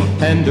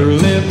and their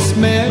lips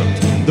met.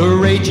 The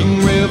raging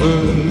river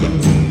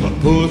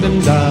pulled them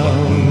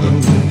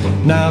down.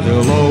 Now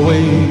they'll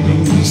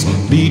always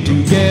be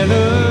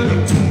together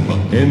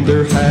in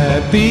their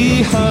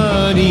happy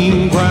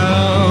hunting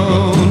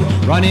ground.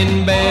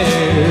 Running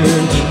bear,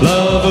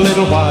 love a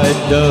little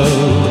white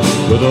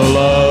dove with a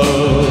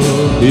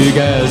love big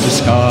as the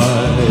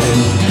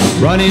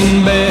sky.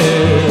 Running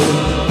bear,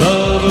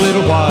 love a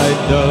little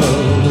white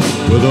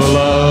dove with a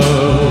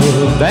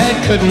love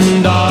that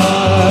couldn't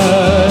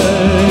die.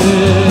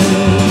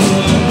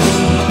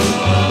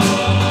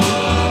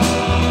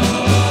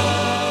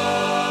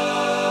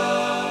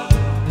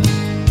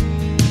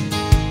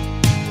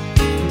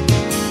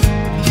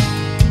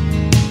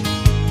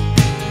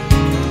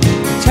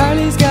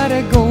 Charlie's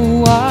gotta go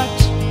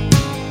watch,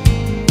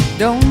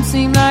 don't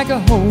seem like a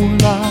whole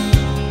lot.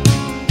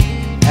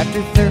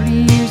 After 30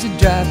 years of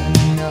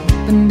driving up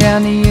and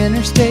down the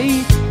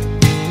interstate,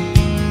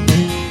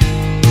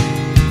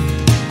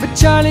 but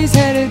Charlie's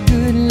had a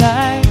good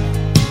life,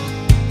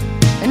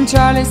 and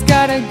Charlie's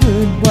got a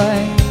good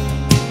wife.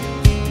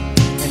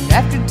 And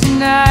after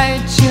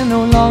tonight she'll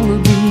no longer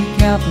be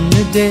counting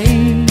the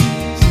days.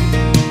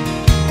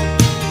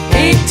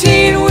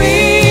 18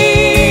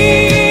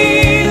 wheels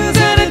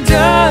and a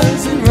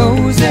dozen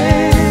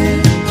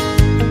roses,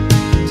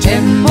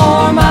 10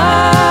 more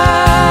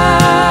miles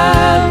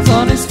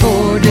on his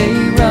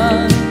 4-day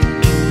run,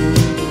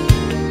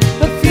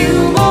 a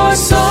few more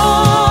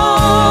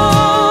songs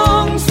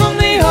from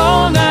the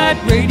all-night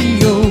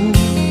radio,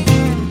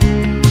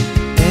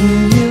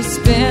 and he'll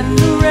spend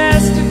the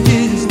rest of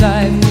his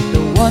life with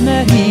the one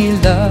that he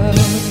loves.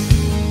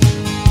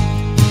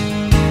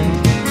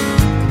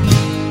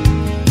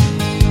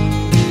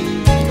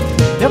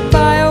 They'll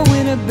buy a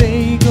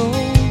Winnebago,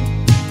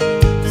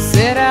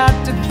 set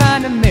out to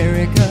find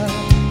America.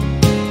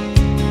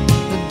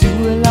 They'll do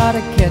a lot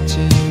of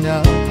catching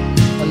up,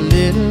 a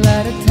little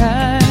at a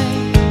time,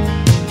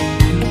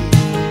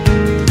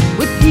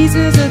 with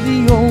pieces of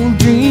the old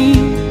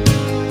dream.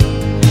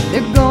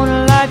 They're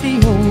gonna light the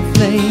old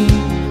flame,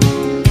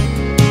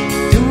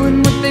 doing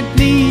what they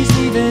please,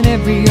 leaving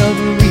every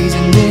other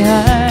reason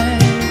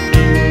behind.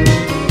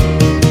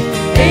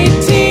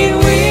 18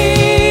 wheels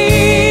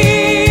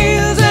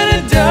and a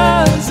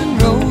dozen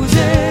roses,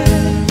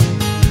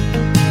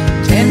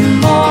 10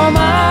 more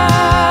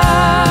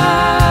miles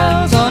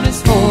on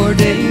his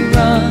 4-day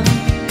run,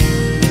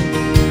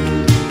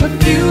 a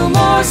few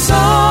more songs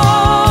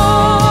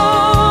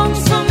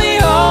from the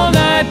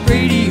all-night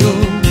radio,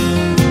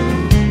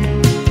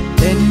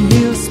 then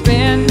he'll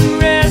spend the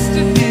rest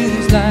of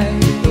his life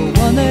with the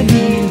one that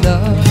he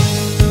loves.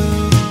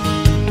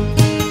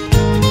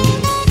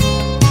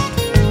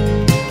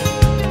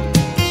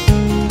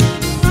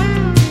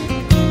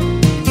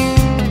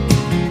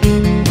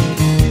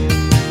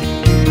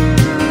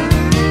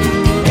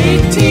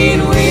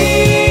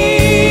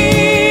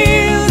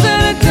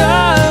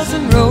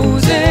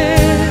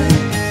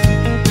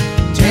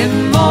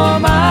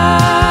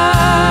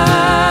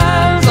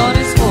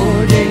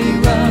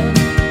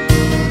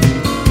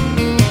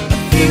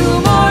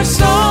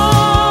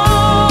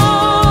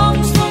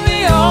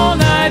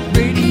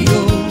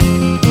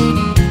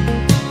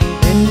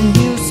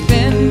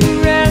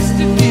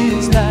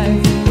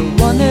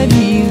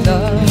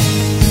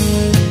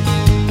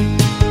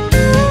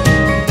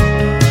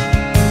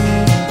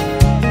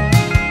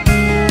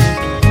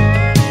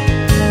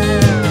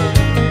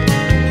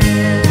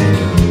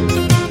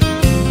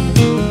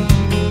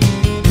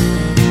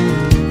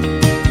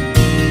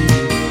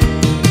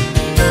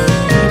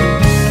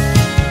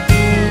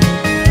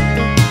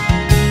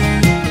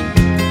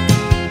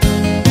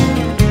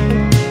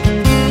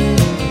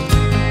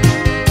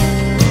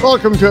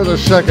 Welcome to the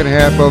second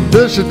half of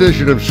this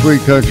edition of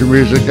Sweet Country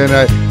Music, and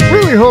I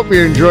really hope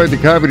you enjoyed the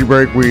comedy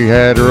break we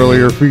had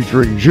earlier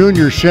featuring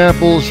Junior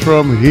samples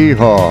from Hee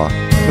Haw.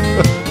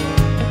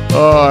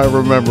 Oh, I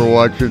remember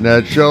watching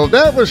that show.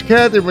 That was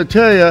Kathy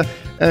Mattea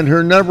and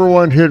her number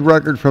one hit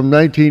record from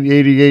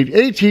 1988,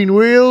 18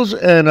 Wheels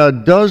and a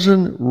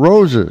Dozen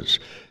Roses.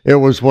 It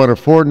was one of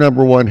 4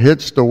 number one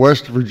hits the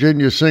West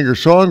Virginia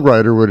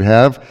singer-songwriter would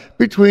have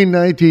between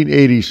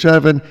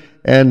 1987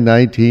 and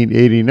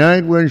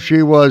 1989 when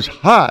she was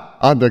hot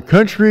on the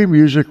country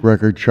music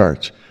record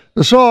charts.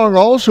 The song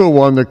also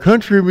won the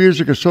Country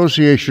Music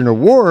Association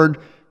Award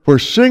for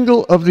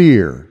Single of the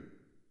Year.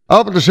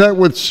 Up in the set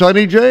with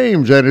Sonny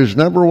James and his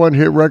number one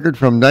hit record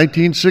from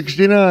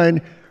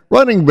 1969,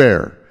 Running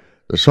Bear.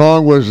 The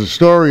song was the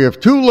story of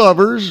 2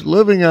 lovers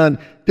living on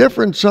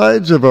different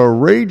sides of a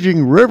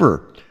raging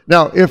river.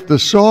 Now, if the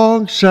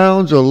song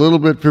sounds a little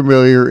bit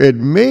familiar, it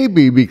may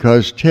be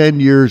because 10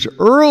 years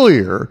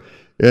earlier,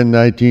 in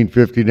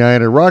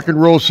 1959, a rock and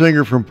roll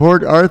singer from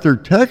Port Arthur,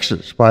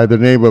 Texas, by the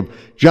name of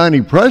Johnny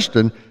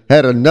Preston,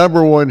 had a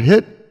number one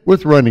hit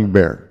with Running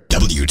Bear.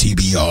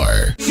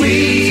 WTBR.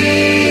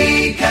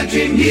 Sweet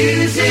country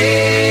music.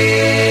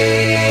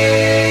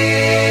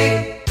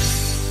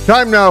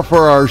 Time now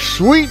for our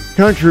Sweet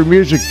Country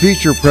Music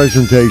feature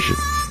presentation.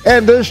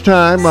 And this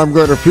time I'm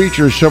going to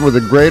feature some of the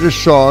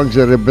greatest songs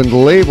that have been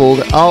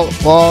labeled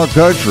outlaw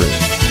country.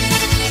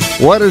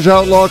 What is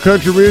outlaw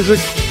country music?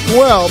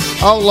 Well,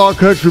 outlaw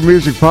country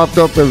music popped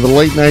up in the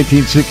late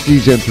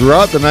 1960s and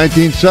throughout the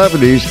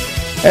 1970s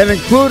and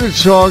included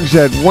songs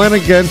that went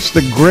against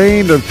the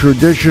grain of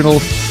traditional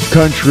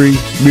country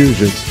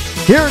music.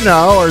 Here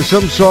now are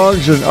some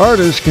songs and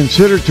artists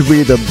considered to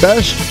be the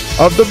best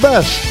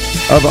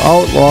of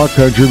outlaw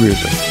country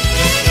music.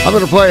 I'm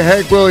going to play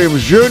Hank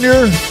Williams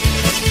Jr.,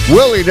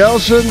 Willie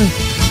Nelson,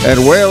 and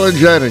Waylon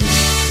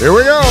Jennings. Here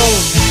we go.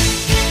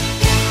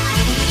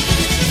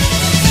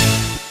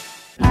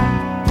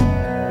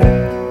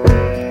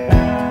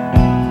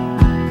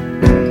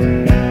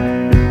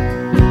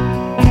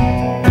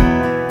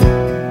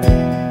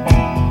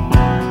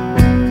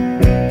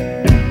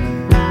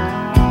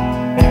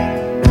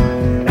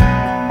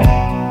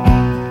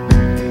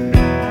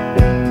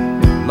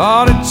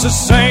 Lord, it's the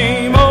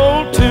same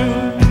old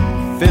tune,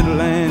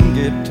 fiddle and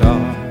guitar.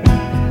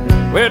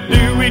 Where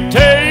do we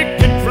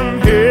take it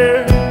from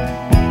here?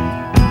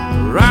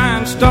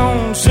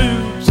 Rhinestone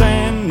suits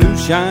and new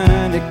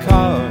shiny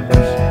cars.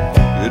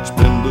 It's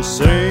been the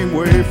same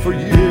way for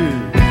years.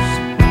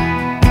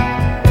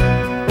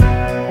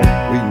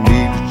 We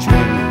need a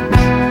change.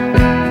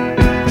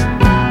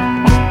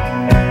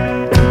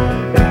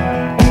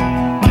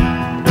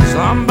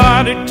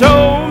 Somebody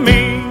told me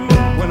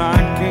when I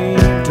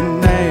came to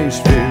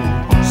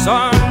Nashville,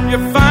 son, you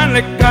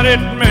finally got it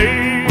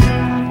made.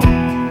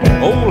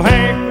 Old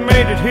Hank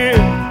made it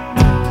here.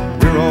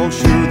 We're all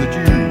sure that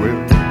you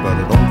will, but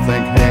I don't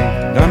think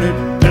Hank done it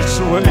this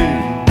way.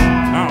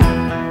 No,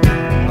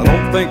 I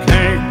don't think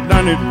Hank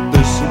done it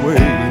this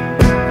way.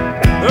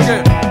 Look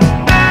at it.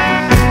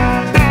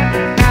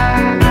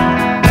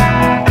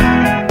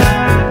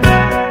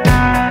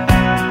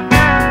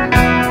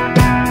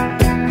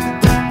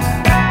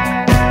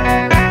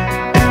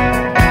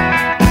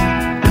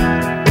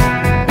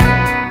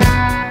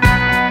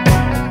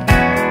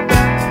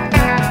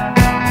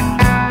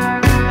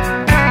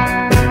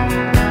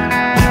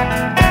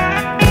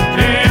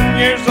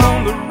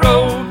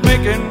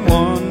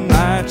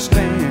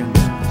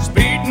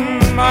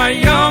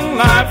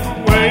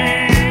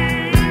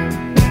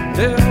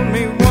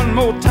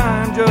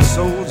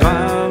 So's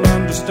I'll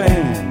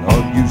understand.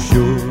 Are you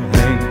sure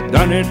Hank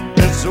done it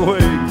this way?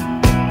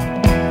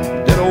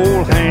 Did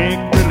old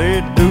Hank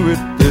really do it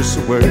this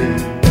way?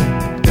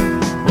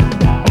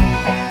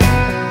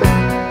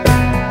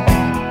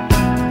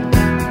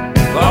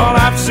 Thought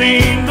I've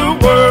seen the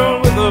world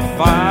with a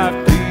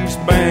five-piece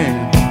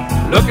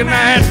band, looking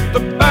at the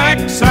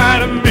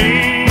backside of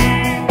me,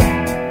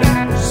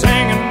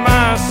 singing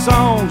my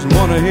songs,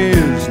 one of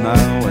his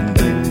now and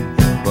then.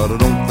 But I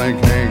don't think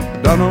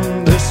Hank done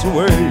them this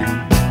way.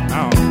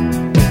 No,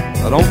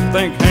 I don't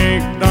think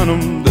Hank done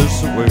them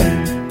this way.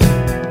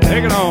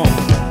 Take it on.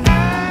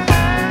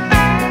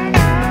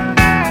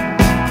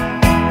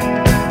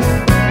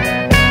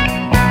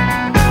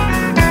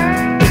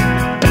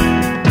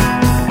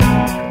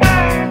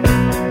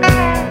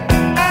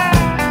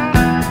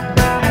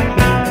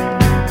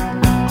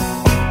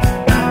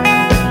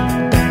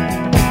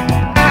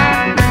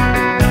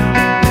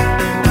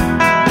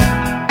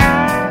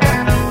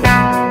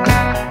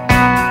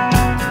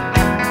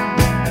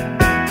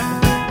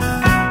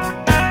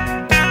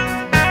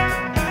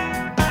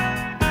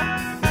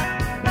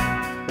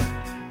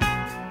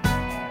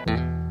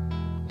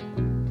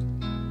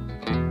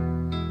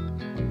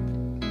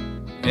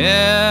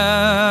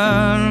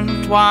 In the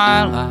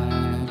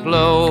twilight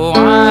glow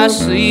I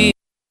see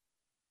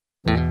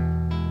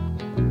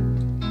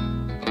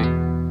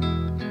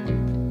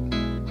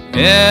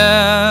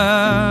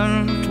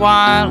in the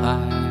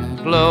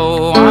twilight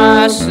glow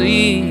I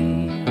see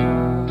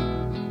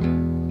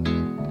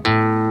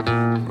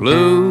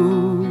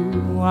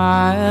blue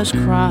eyes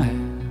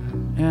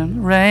crying in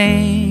the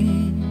rain.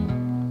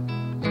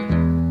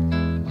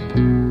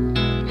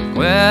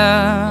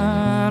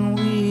 When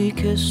we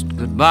kissed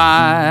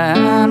goodbye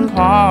and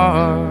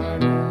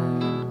parted,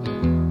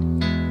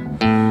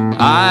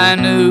 I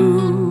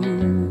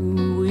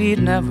knew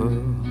we'd never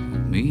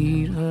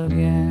meet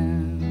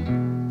again.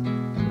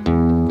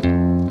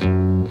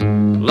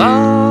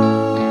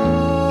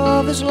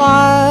 Love is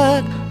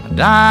like a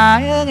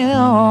dying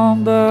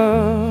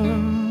ember,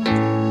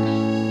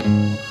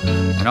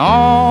 and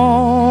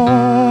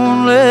only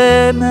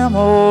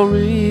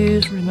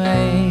memories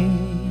remain.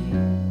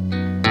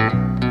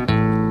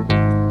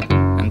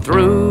 And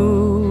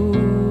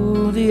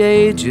through the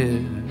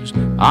ages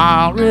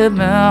I'll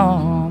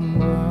remember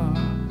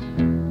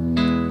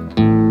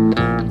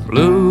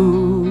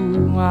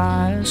blue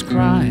eyes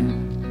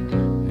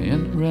crying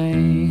in the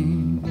rain.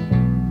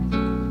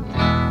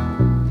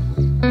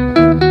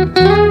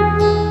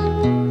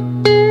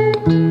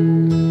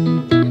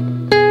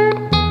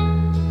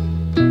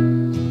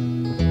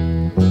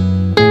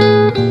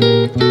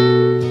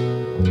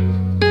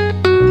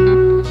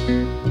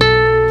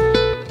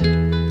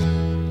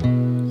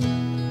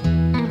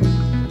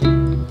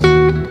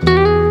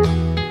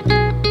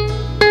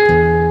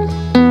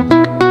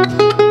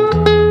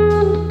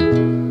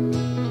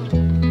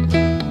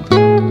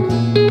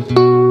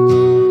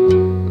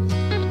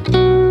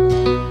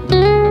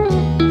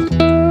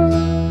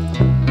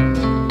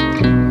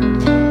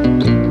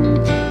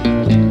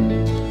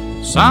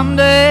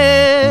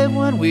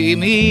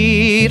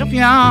 meet up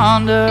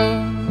yonder.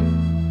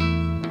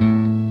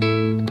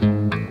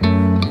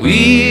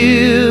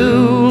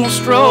 We'll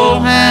stroll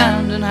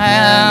hand in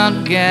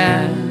hand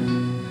again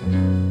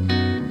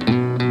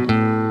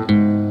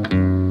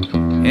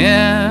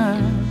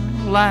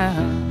in a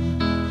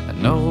land that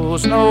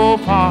knows no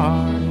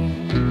parting.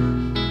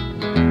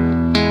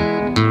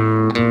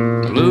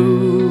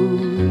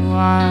 Blue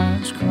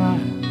eyes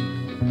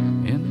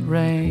crying in the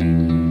rain.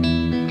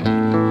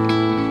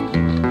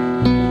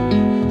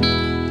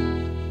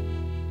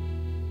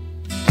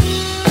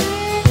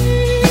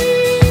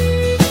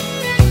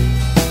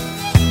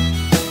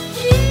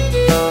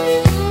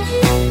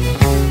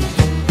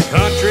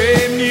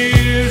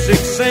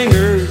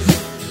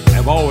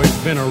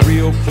 Been a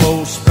real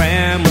close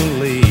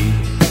family,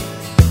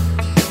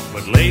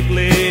 but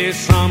lately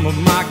some of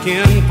my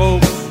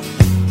kinfolks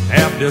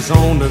have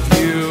disowned a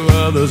few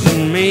others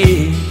than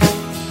me.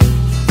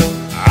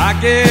 I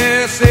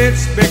guess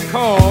it's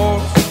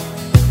because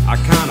I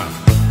kinda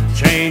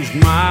changed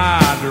my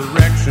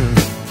direction.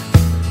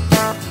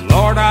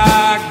 Lord,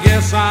 I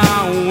guess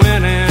I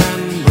went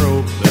and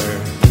broke their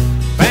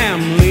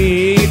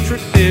family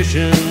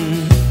tradition.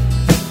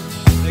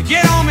 They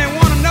get on me,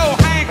 wanna know,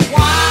 Hank,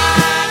 why?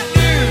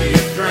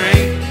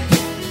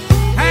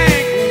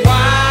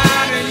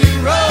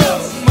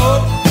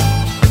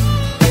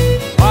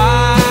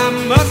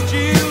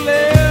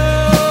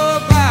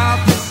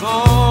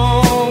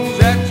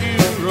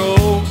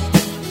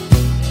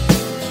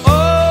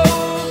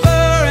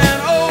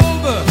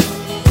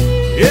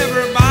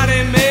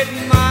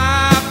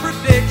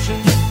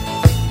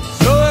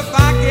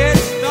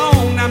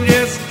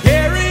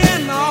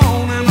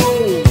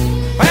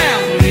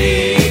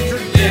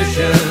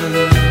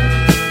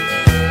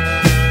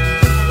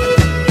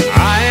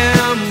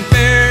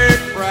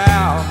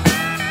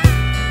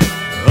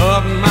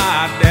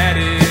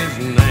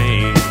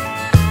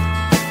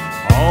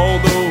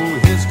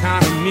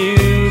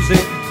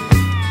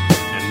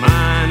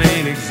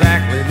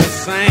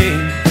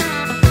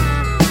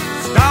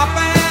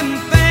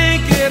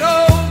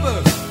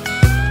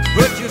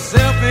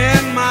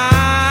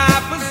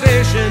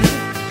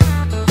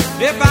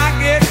 If I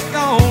get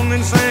stoned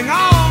and sing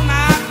all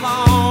night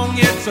long,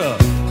 it's a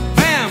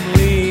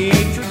family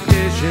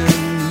tradition.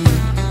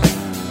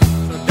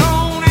 So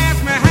don't ask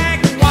me,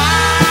 Hank,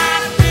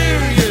 why do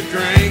you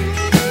drink?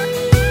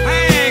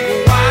 Hank,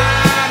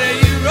 why do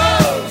you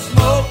roll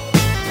smoke?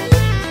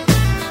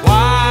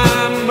 Why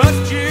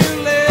must you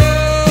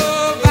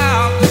live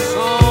out the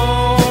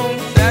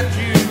songs that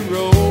you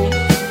wrote?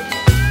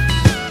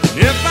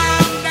 If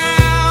I'm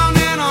down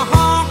in a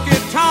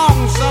honky-tonk,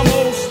 some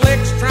old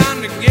slick's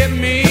trying to give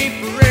me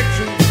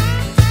friction,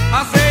 I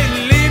say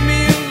leave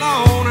me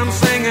alone, I'm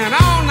singing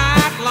all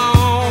night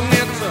long,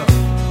 it's a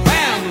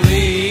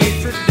family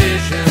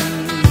tradition.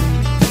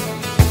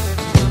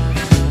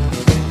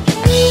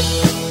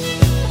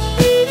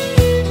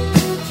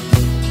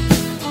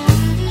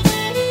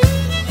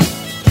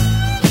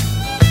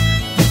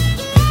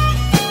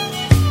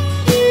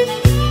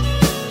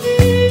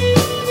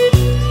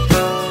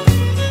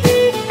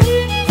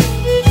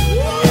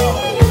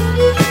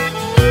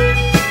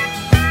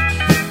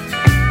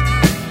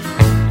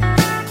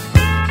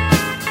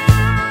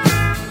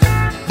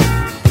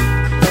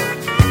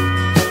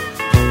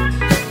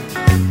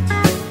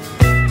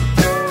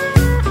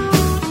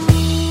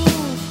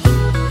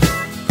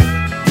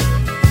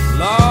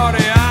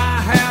 Lordy, I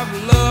have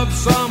loved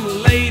some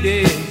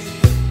ladies,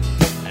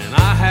 and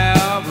I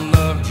have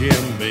loved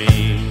Jim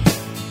Beam,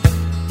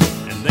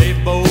 and they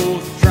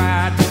both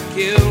tried to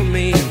kill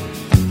me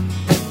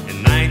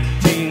in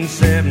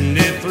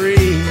 1973.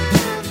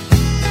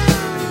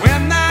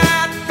 When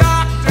that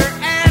doctor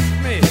asked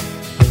me,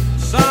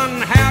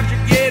 son, how'd you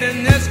get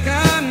in this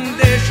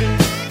condition?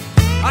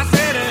 I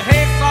said,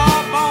 hey,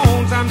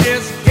 sawbones, I'm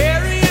just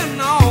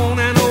carrying on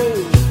an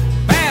old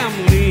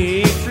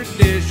family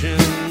tradition.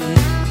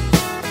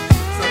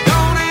 So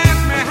don't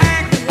ask me,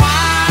 Hank,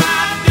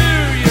 why do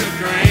you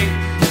drink?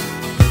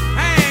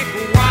 Hank,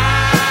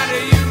 why do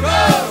you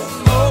roll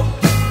smoke?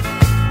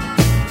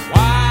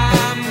 Why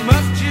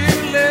must you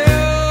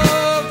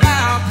live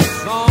out the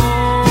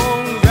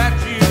songs that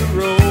you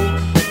wrote?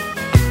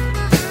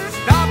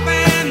 Stop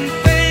and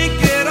think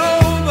it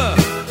over.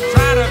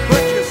 Try to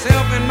put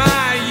yourself in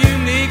my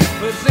unique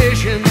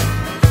position.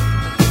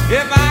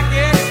 If I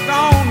get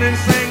stoned and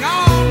sing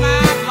all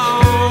night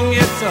long,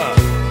 it's a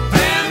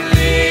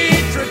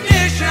family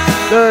tradition.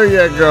 There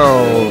you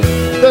go.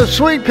 The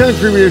Sweet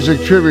Country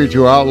Music tribute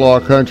to outlaw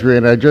country,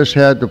 and I just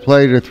had to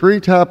play the 3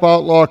 top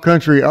outlaw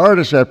country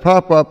artists that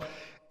pop up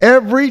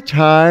every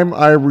time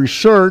I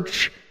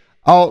research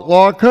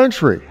outlaw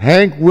country.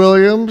 Hank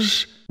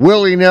Williams,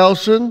 Willie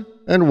Nelson,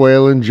 and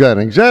Waylon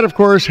Jennings. And, of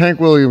course, Hank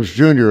Williams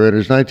Jr. in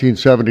his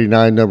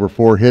 1979 number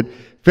 4 hit,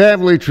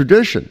 Family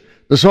Tradition.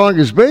 The song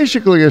is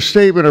basically a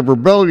statement of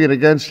rebellion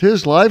against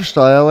his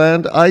lifestyle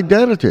and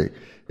identity.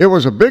 It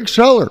was a big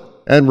seller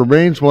and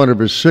remains one of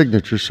his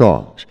signature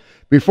songs.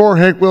 Before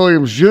Hank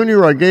Williams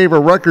Jr., I gave a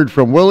record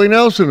from Willie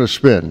Nelson a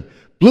spin,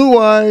 Blue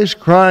Eyes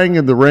Crying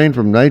in the Rain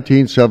from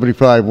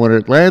 1975 when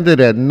it landed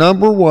at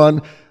number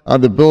 1 on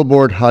the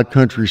Billboard Hot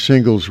Country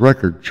Singles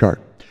record chart.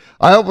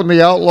 I opened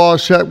the Outlaw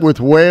set with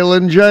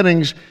Waylon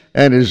Jennings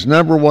and his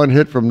number 1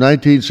 hit from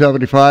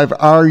 1975,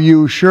 Are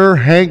You Sure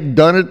Hank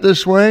Done It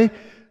This Way?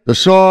 The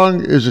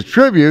song is a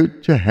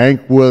tribute to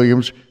Hank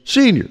Williams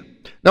Sr.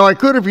 Now, I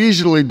could have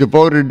easily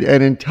devoted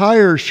an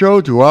entire show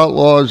to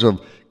outlaws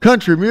of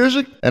country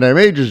music, and I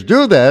may just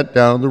do that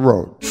down the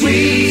road.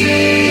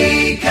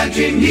 Sweet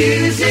country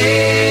music.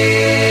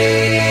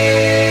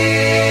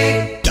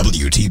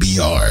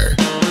 WTBR.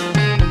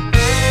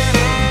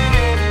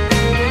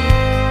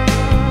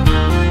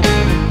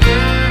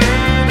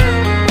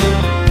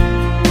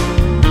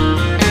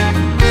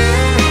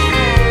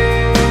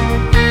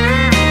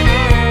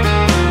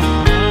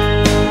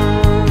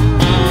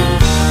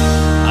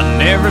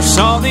 Never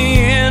saw the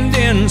end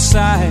in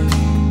sight.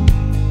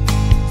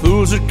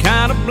 Fools are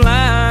kind of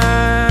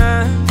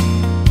blind.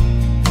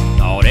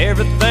 Thought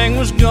everything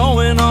was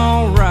going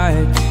all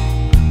right,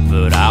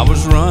 but I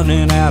was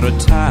running out of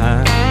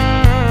time.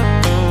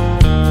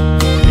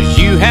 'Cause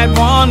you had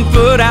one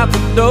foot out the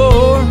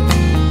door,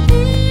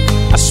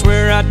 I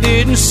swear I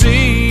didn't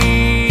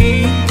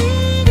see.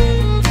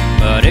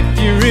 But if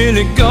you're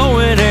really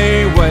going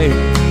away,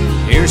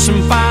 here's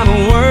some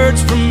final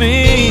words from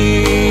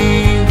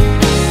me.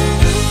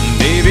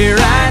 Baby,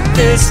 write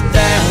this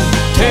down,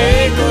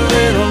 take a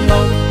little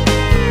note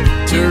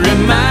to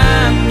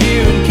remind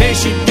you in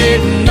case you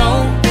didn't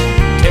know.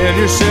 Tell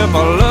yourself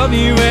I love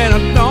you and I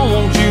don't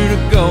want you to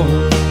go.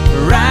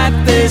 Write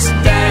this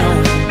down.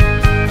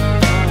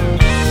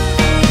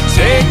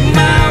 Take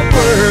my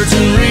words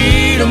and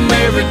read them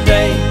every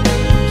day.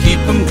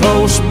 Keep them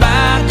close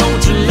by,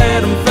 don't you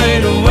let them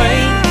fade away.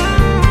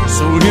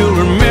 So you'll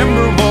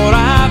remember what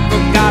I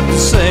forgot to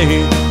say.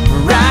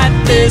 Write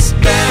this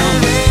down.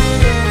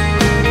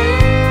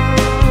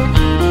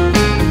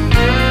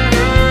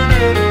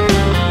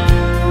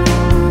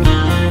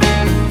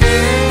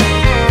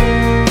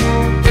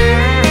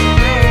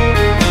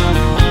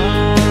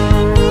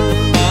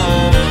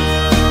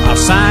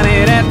 Sign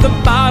it at the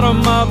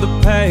bottom of the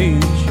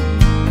page.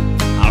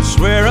 I'll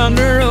swear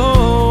under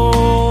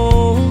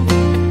oath,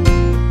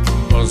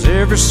 'cause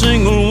every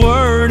single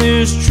word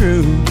is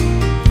true,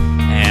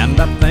 and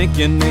I think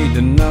you need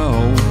to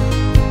know.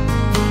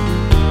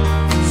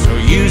 So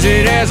use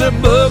it as a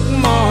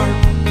bookmark,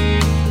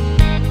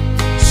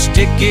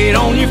 stick it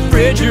on your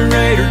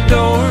refrigerator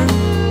door,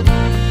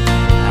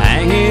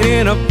 hang it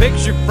in a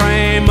picture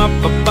frame up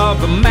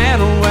above the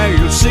mantel where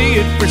you'll see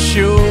it for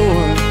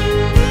sure.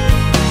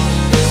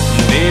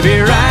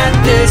 Baby, write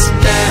this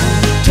down,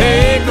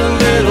 take a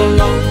little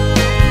note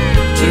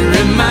to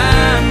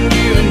remind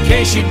you in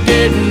case you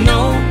didn't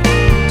know.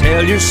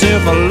 Tell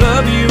yourself I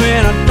love you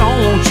and I don't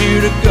want you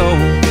to go.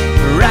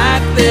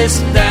 Write this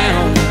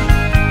down.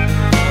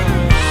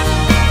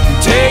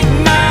 Take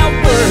my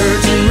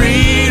words and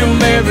read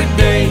them every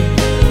day.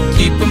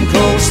 Keep them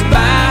close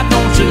by,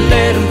 don't you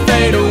let them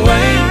fade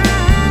away.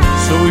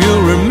 So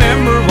you'll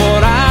remember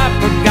what I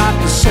forgot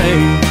to say.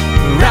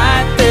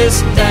 Write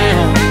this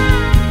down.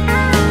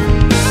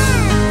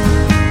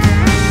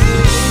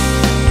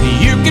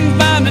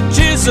 Find a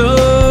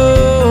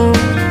chisel,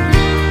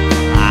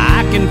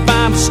 I can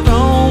find a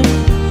stone.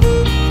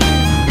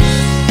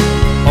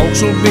 Folks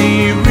will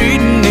be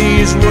reading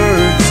these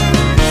words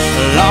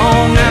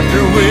long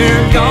after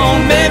we're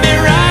gone. Baby,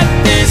 write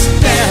this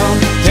down,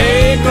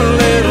 take a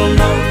little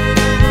note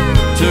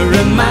to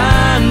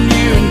remind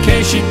you in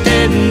case you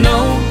didn't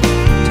know.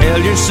 Tell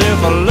yourself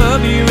I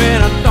love you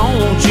and I don't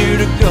want you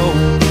to go.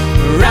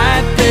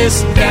 Write this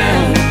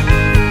down.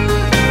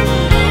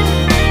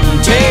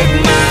 Take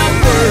my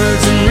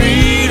words and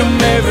read them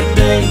every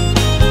day.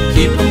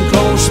 Keep them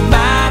close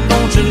by,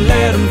 don't you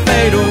let them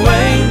fade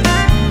away.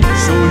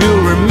 So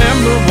you'll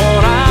remember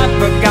what I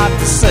forgot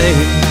to say.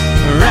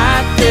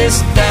 Write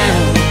this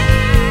down.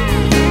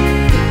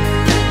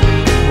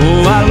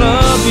 Oh, I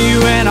love you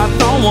and I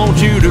don't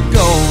want you to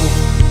go.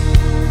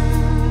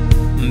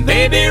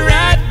 Baby,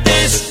 write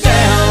this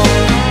down.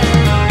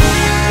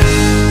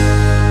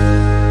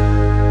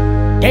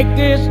 Take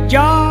this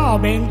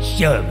job and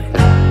shove it.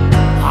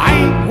 I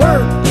ain't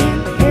working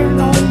here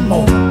no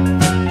more.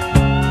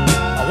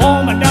 A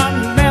woman done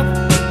left,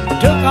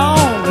 took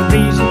all the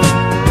reason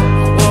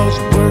I was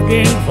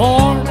working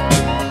for.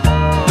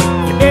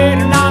 You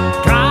better not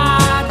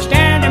try to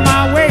stand in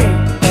my way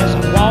as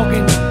I'm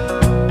walking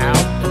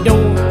out the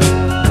door.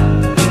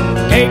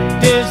 Take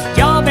this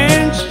job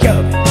and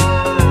shove it.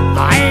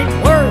 I ain't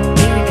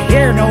working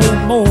here no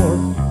more.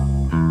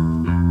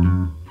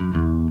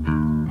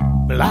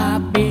 Well,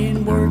 I've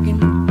been working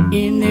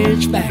in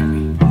this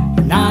factory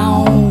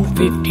now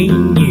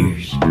 15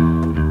 years.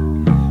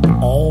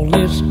 All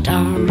this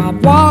time I've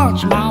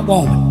watched my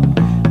woman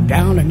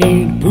drowning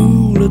in a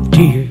pool of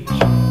tears.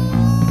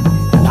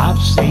 And I've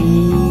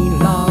seen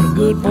a lot of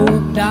good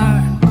folk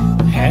die,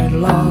 had a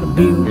lot of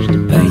bills to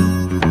pay.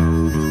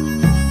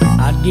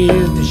 I'd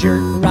give the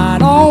shirt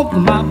right off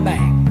of my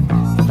back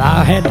if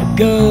I had the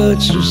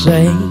guts to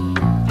say,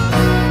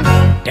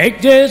 Take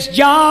this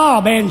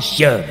job and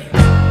shove it.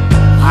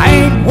 I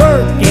ain't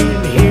working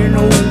here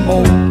no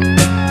more.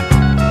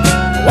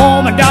 The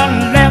woman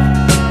done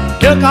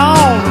left, took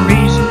all the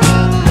reason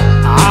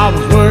I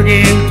was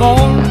working for.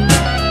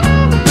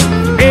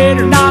 You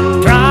better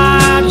not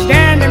try to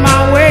stand in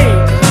my way,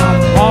 'cause I'm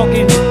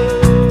walking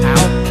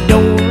out the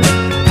door.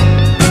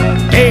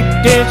 Take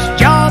this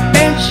job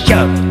and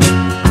shove it.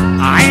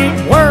 I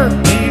ain't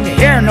working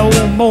here no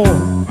more.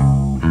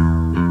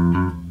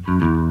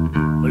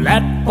 Well,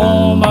 that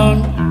foreman,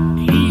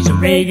 he's a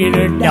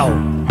regular dog.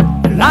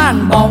 The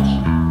line boss,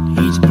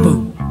 he's a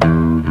fool.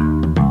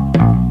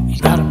 He's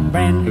got a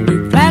brand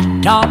new flat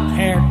top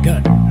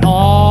haircut, and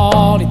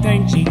all he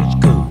thinks he's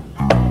cool.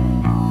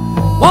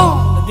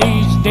 One of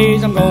these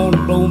days I'm gonna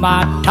blow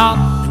my top,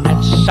 and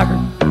that sucker,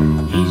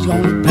 he's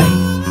gonna pay.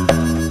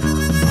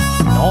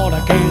 Lord,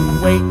 I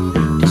can't wait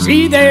to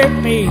see their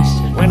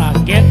faces when I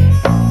get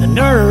the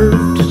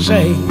nerve to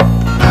say,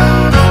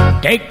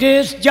 take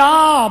this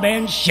job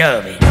and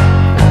shove it.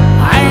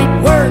 I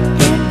ain't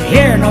working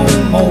here no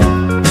more.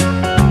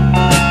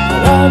 A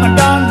woman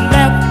done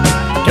left,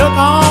 took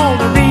all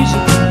the reason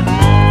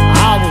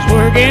I was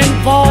working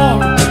for.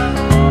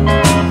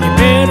 You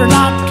better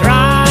not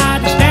try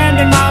to stand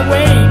in my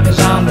way, 'cause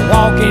I'm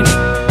walking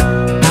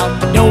out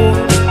the door.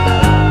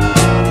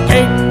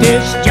 Take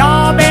this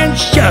job and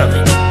shove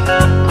it.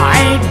 I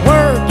ain't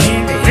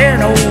working here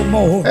no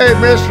more. Hey,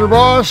 Mr.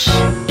 Boss.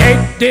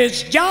 Take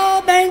this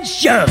job and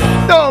shove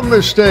it. No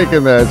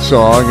mistaking that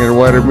song and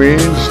what it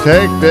means.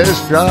 Take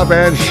this job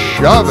and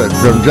shove it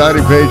from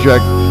Johnny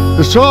Paycheck.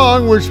 The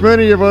song, which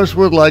many of us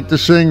would like to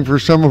sing for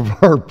some of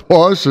our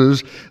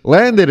bosses,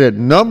 landed at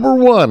number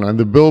 1 on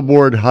the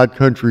Billboard Hot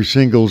Country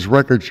Singles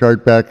record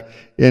chart back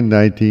in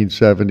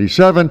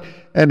 1977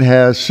 and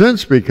has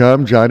since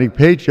become Johnny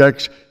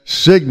Paycheck's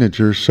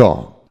signature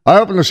song. I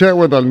opened the set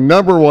with a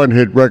number 1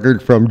 hit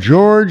record from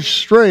George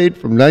Strait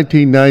from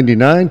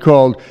 1999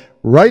 called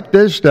Write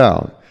This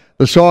Down.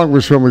 The song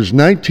was from his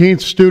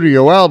 19th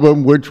studio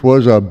album, which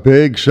was a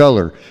big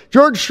seller.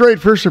 George Strait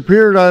first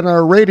appeared on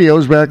our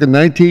radios back in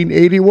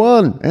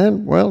 1981,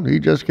 and, well, he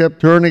just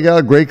kept turning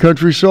out great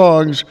country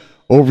songs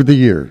over the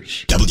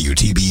years.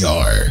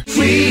 WTBR.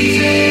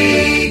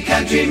 Sweet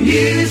country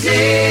music.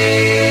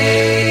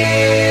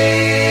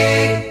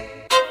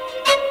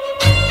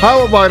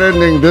 How about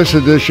ending this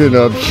edition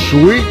of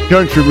Sweet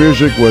Country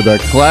Music with a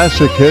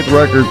classic hit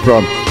record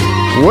from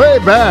way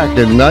back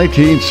in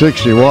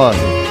 1961?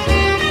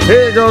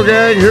 Here you go,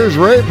 gang. Here's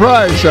Ray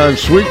Price on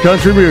Sweet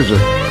Country Music.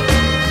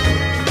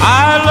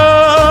 I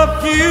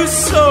love you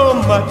so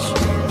much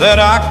that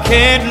I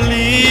can't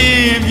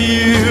leave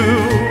you,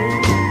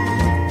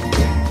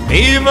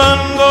 even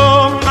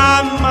though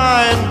my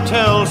mind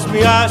tells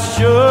me I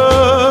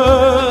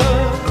should.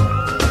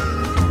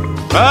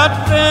 But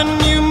then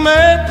you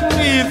make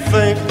me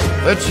think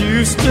that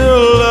you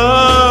still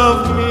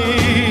love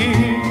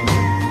me,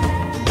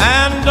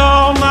 and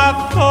all my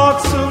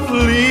thoughts of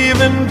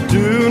leaving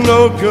do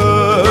no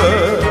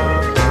good.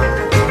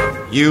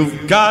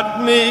 You've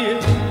got me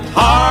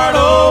heart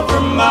over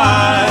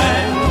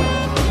mind,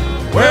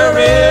 wear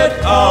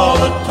it all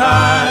the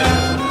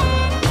time,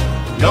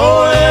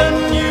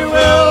 knowing you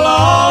will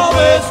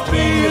always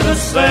be the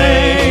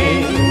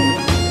same.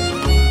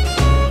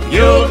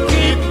 You'll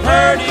keep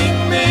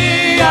hurting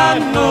me, I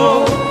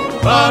know,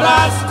 but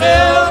I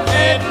still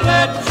can't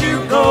let you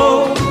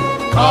go,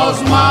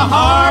 'cause my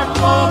heart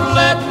won't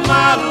let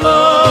my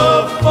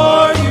love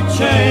for you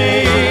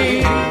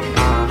change.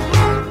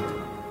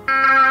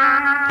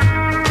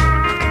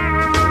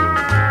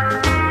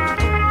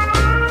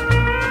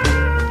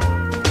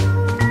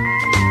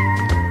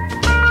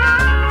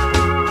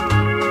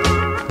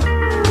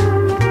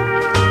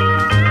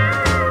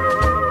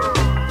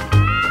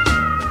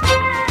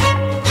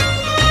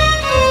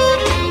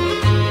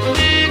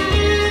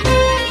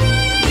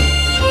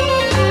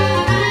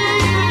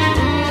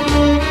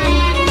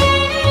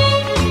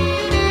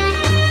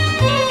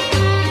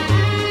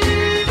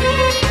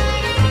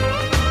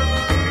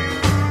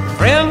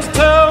 Friends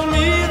tell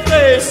me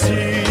they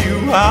see you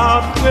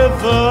out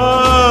with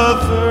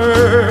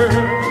others,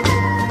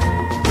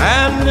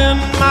 and in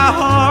my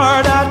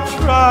heart I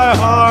try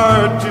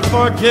hard to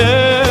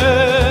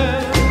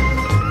forget.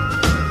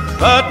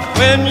 But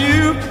when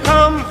you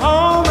come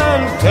home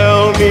and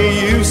tell me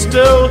you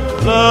still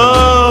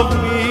love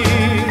me,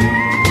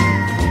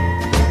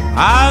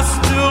 I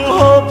still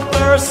hope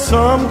there's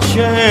some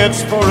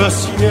chance for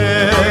us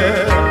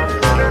yet.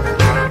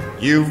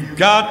 You've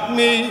got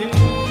me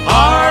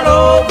heart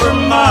over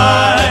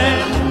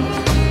mind,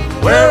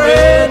 wear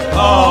it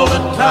all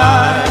the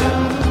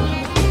time,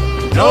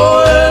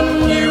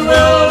 knowing you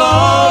will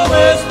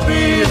always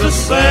be the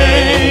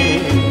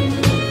same.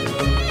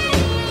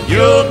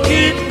 You'll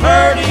keep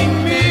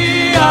hurting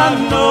me, I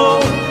know,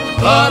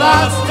 but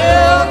I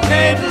still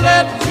can't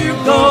let you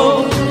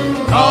go,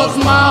 'cause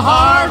my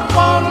heart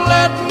won't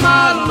let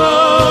my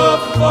love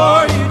for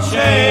you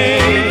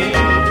change.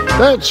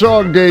 That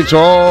song dates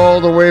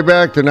all the way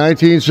back to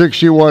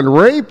 1961.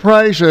 Ray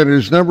Price and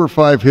his number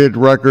 5 hit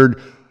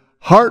record,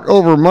 Heart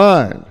Over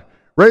Mind.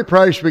 Ray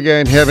Price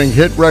began having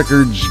hit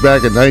records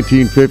back in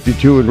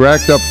 1952 and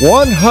racked up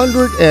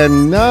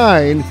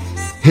 109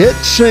 hit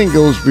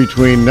singles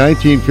between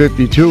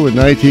 1952 and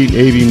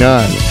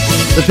 1989.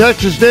 The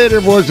Texas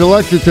native was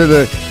elected to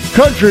the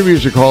Country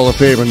Music Hall of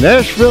Fame in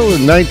Nashville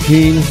in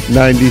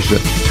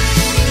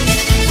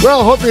 1996.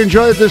 Well, hope you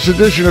enjoyed this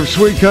edition of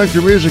Sweet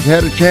Country Music.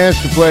 Had a chance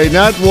to play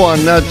not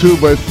one, not two,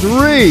 but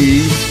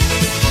three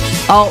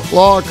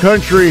outlaw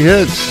country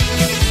hits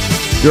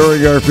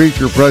during our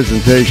feature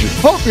presentation.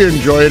 Hope you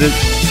enjoyed it.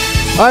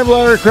 I'm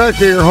Larry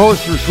Kratka, your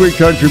host for Sweet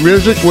Country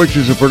Music, which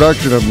is a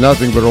production of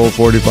Nothing But Old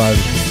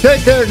 45.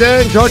 Take care,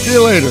 gang. Talk to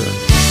you later.